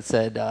looked it up, it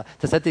said,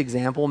 to set the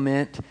example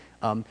meant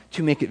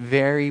to make it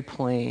very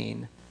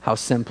plain how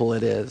simple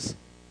it is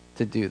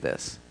to do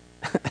this.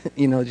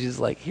 Jesus is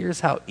like,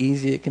 here's how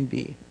easy it can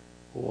be.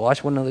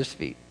 Wash one another's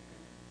feet.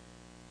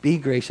 Be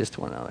gracious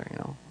to one another,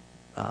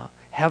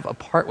 have a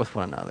part with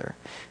one another.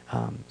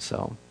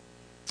 So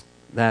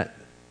that's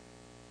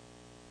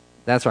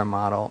our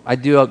model. I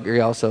do agree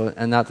also,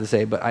 and not to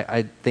say, but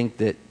I think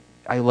that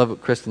I love what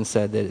Kristen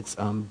said, that it's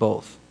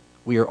both.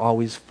 We are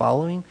always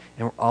following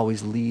and we're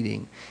always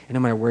leading. And no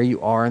matter where you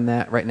are in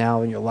that right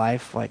now in your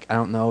life, I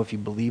don't know if you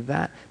believe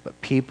that,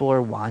 but people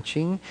are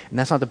watching, and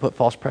that's not to put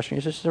false pressure on you,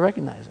 it's just to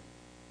recognize it.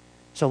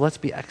 So let's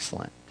be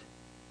excellent.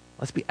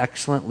 Let's be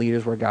excellent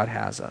leaders where God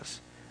has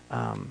us.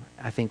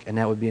 I think, and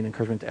that would be an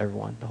encouragement to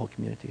everyone, the whole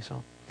community.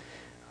 So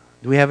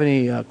Do we have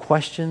any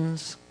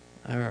questions?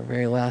 Our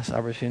very last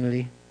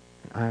opportunity,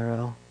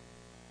 IRL.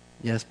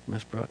 Yes,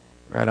 Ms. Brooke.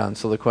 Right on.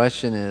 So the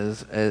question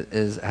is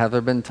have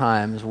there been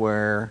times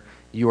where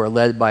you are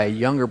led by a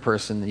younger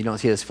person, you don't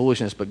see it as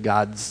foolishness, but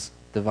God's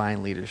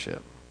divine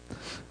leadership?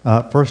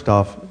 First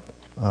off,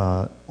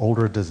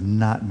 older does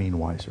not mean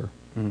wiser.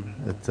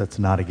 That's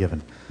not a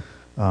given.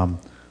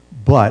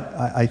 But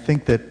I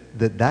think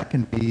that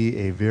can be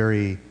a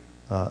very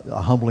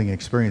a humbling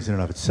experience in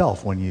and of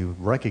itself when you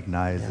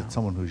recognize that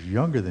someone who's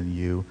younger than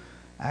you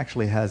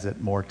actually has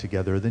it more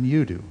together than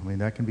you do. I mean,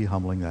 that can be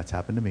humbling. That's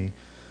happened to me.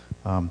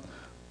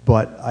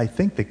 But I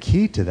think the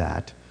key to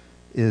that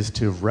is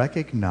to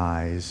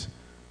recognize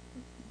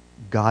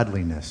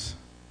godliness.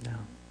 Yeah.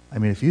 I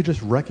mean, if you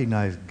just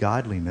recognize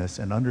godliness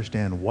and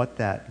understand what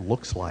that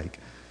looks like,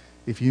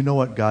 if you know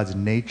what God's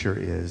nature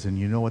is and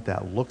you know what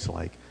that looks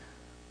like,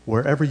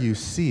 wherever you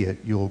see it,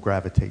 you'll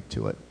gravitate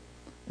to it.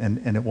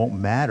 And it won't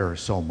matter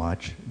so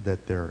much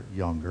that they're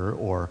younger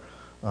or,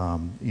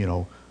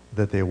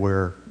 that they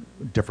wear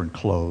different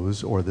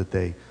clothes or that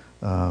they,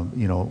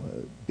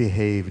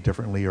 behave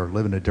differently or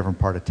live in a different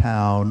part of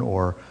town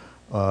or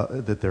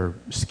that their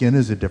skin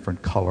is a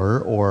different color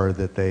or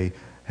that they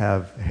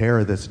have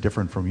hair that's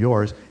different from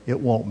yours. It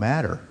won't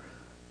matter.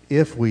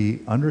 If we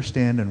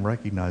understand and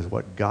recognize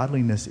what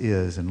godliness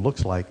is and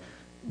looks like,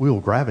 we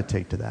will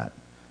gravitate to that.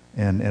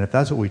 And if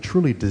that's what we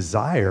truly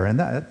desire, and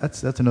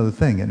that's another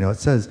thing. It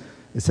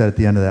said at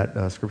the end of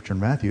that scripture in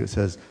Matthew, it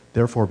says,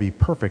 "Therefore be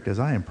perfect as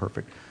I am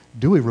perfect."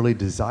 Do we really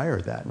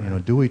desire that?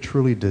 Right. Do we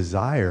truly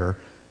desire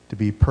to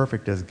be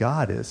perfect as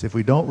God is? If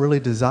we don't really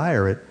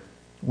desire it,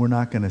 we're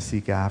not going to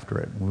seek after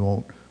it. We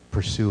won't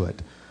pursue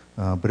it.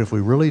 But if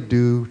we really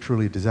do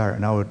truly desire it,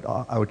 and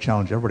I would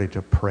challenge everybody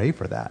to pray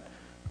for that.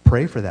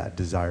 Pray for that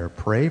desire.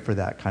 Pray for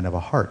that kind of a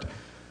heart.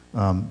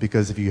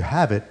 Because if you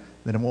have it,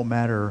 then it won't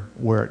matter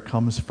where it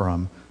comes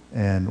from,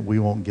 and we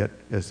won't get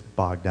as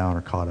bogged down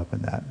or caught up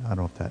in that. I don't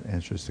know if that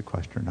answers the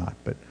question or not,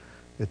 but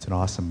it's an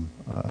awesome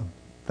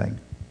thing.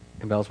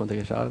 Anybody else want to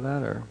take a shot at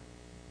that, or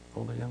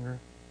older, younger?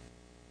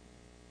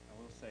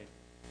 I will say,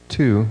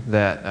 too,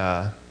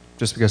 that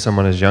just because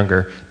someone is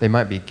younger, they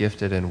might be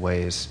gifted in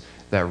ways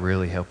that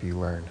really help you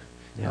learn.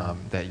 Yeah.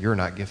 That you're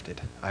not gifted.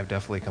 I've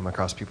definitely come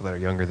across people that are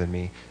younger than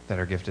me that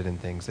are gifted in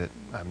things that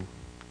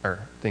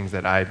things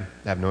that I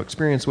have no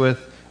experience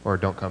with or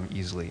don't come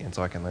easily, and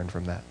so I can learn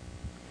from that.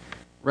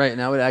 Right,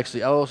 and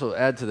I'll also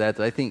add to that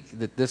I think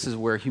that this is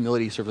where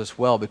humility serves us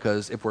well,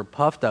 because if we're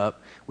puffed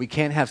up, we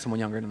can't have someone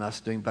younger than us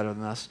doing better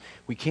than us.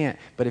 We can't.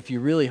 But if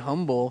you're really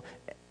humble,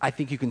 I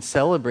think you can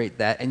celebrate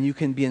that, and you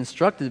can be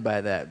instructed by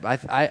that.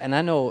 I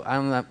know,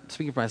 I'm not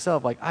speaking for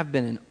myself, like I've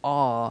been in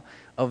awe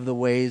of the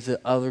ways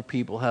that other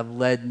people have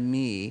led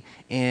me,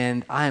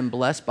 and I am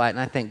blessed by it, and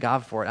I thank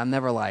God for it. I'm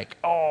never like,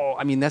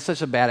 that's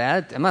such a bad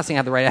attitude. I'm not saying I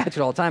have the right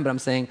attitude all the time, but I'm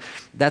saying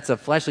that's a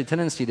fleshly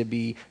tendency to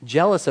be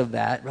jealous of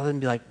that rather than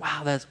be like,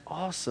 wow, that's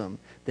awesome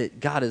that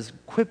God has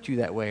equipped you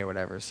that way or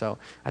whatever. So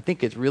I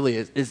think it really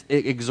it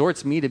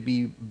exhorts me to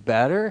be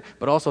better,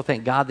 but also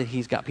thank God that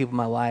He's got people in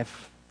my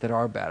life that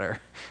are better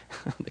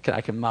that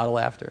I can model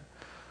after.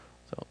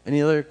 So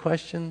any other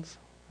questions?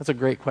 That's a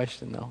great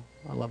question, though.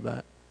 I love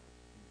that.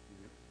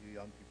 You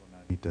young people now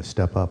need to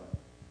step up.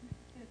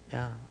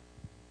 Yeah.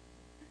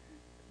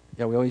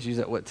 Yeah, we always use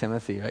that,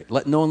 Timothy, right?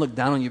 Let no one look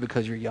down on you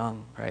because you're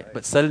young, right?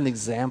 But set an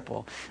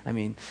example.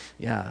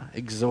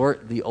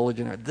 Exhort the older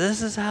generation.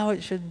 This is how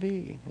it should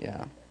be.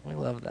 Yeah, we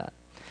love that.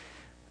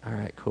 All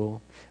right,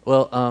 cool.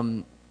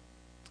 Well,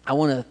 I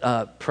want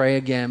to pray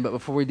again, but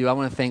before we do, I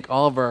want to thank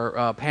all of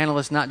our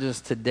panelists, not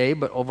just today,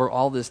 but over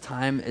all this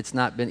time. It's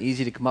not been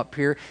easy to come up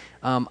here.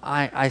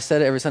 I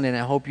said it every Sunday, and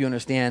I hope you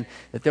understand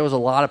that there was a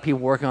lot of people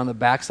working on the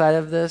backside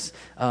of this.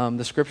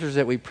 The scriptures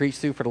that we preached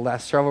through for the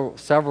last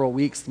several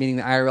weeks, meaning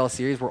the IRL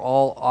series, were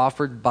all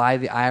offered by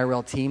the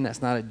IRL team.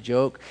 That's not a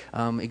joke.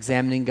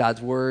 Examining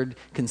God's Word,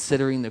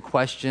 considering the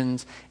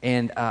questions,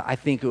 and I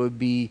think it would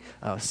be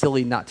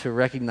silly not to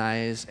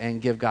recognize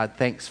and give God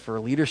thanks for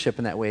leadership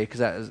in that way, because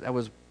that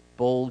was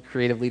bold,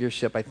 creative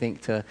leadership, I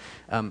think, to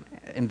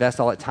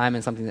invest all that time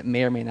in something that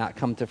may or may not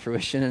come to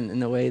fruition in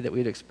the way that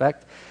we'd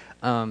expect.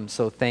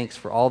 So thanks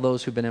for all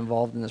those who've been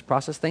involved in this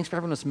process. Thanks for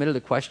everyone who submitted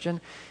a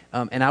question.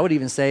 And I would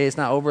even say it's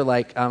not over,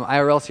 like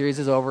IRL series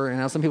is over, and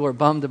now some people are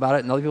bummed about it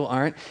and other people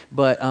aren't.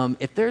 But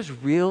if there's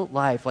real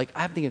life, like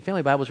I've been thinking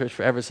Family Bible Church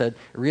forever said,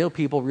 real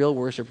people, real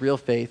worship, real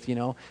faith,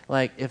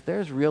 like if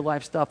there's real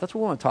life stuff, that's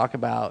what we want to talk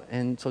about.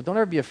 And so don't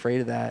ever be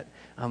afraid of that.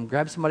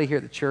 Grab somebody here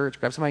at the church,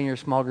 grab somebody in your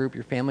small group,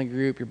 your family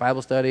group, your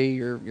Bible study,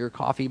 your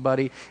coffee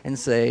buddy, and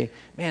say,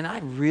 man, I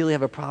really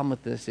have a problem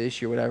with this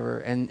issue or whatever,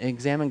 and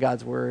examine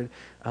God's Word.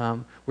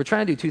 We're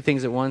trying to do two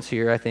things at once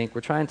here, I think.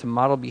 We're trying to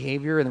model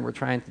behavior, and then we're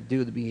trying to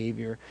do the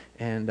behavior,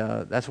 and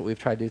that's what we've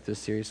tried to do through this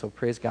series. So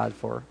praise God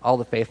for all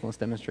the faithfulness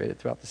demonstrated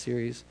throughout the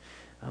series.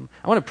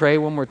 I want to pray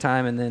one more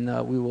time, and then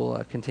we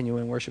will continue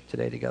in worship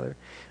today together.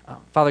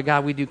 Father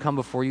God, we do come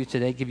before you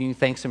today, giving you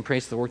thanks and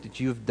praise for the work that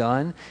you have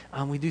done.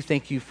 We do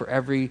thank you for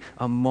every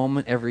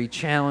moment, every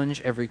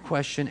challenge, every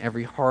question,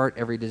 every heart,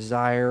 every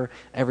desire,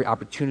 every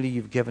opportunity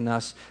you've given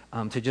us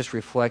to just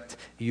reflect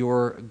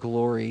your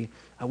glory.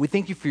 We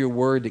thank you for your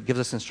word that gives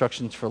us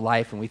instructions for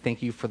life, and we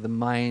thank you for the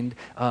mind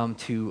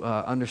to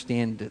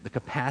understand the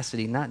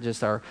capacity, not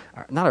just not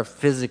our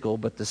physical,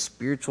 but the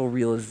spiritual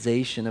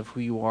realization of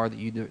who you are, that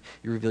you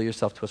reveal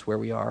yourself to us where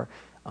we are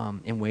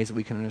in ways that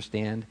we can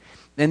understand.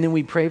 And then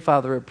we pray,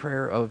 Father, a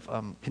prayer of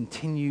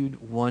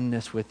continued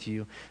oneness with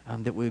you,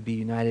 that we would be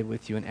united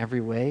with you in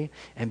every way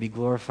and be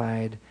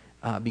glorifying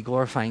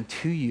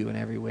to you in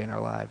every way in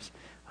our lives.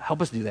 Help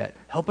us do that.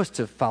 Help us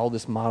to follow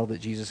this model that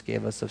Jesus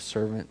gave us of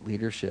servant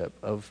leadership,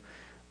 of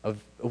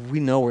we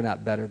know we're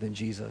not better than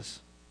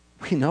Jesus.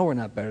 We know we're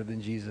not better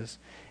than Jesus,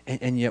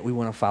 and yet we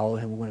want to follow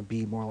him. We want to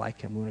be more like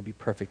him. We want to be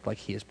perfect like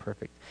he is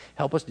perfect.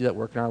 Help us do that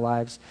work in our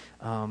lives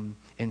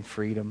in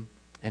freedom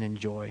and in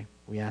joy.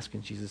 We ask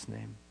in Jesus'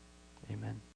 name. Amen.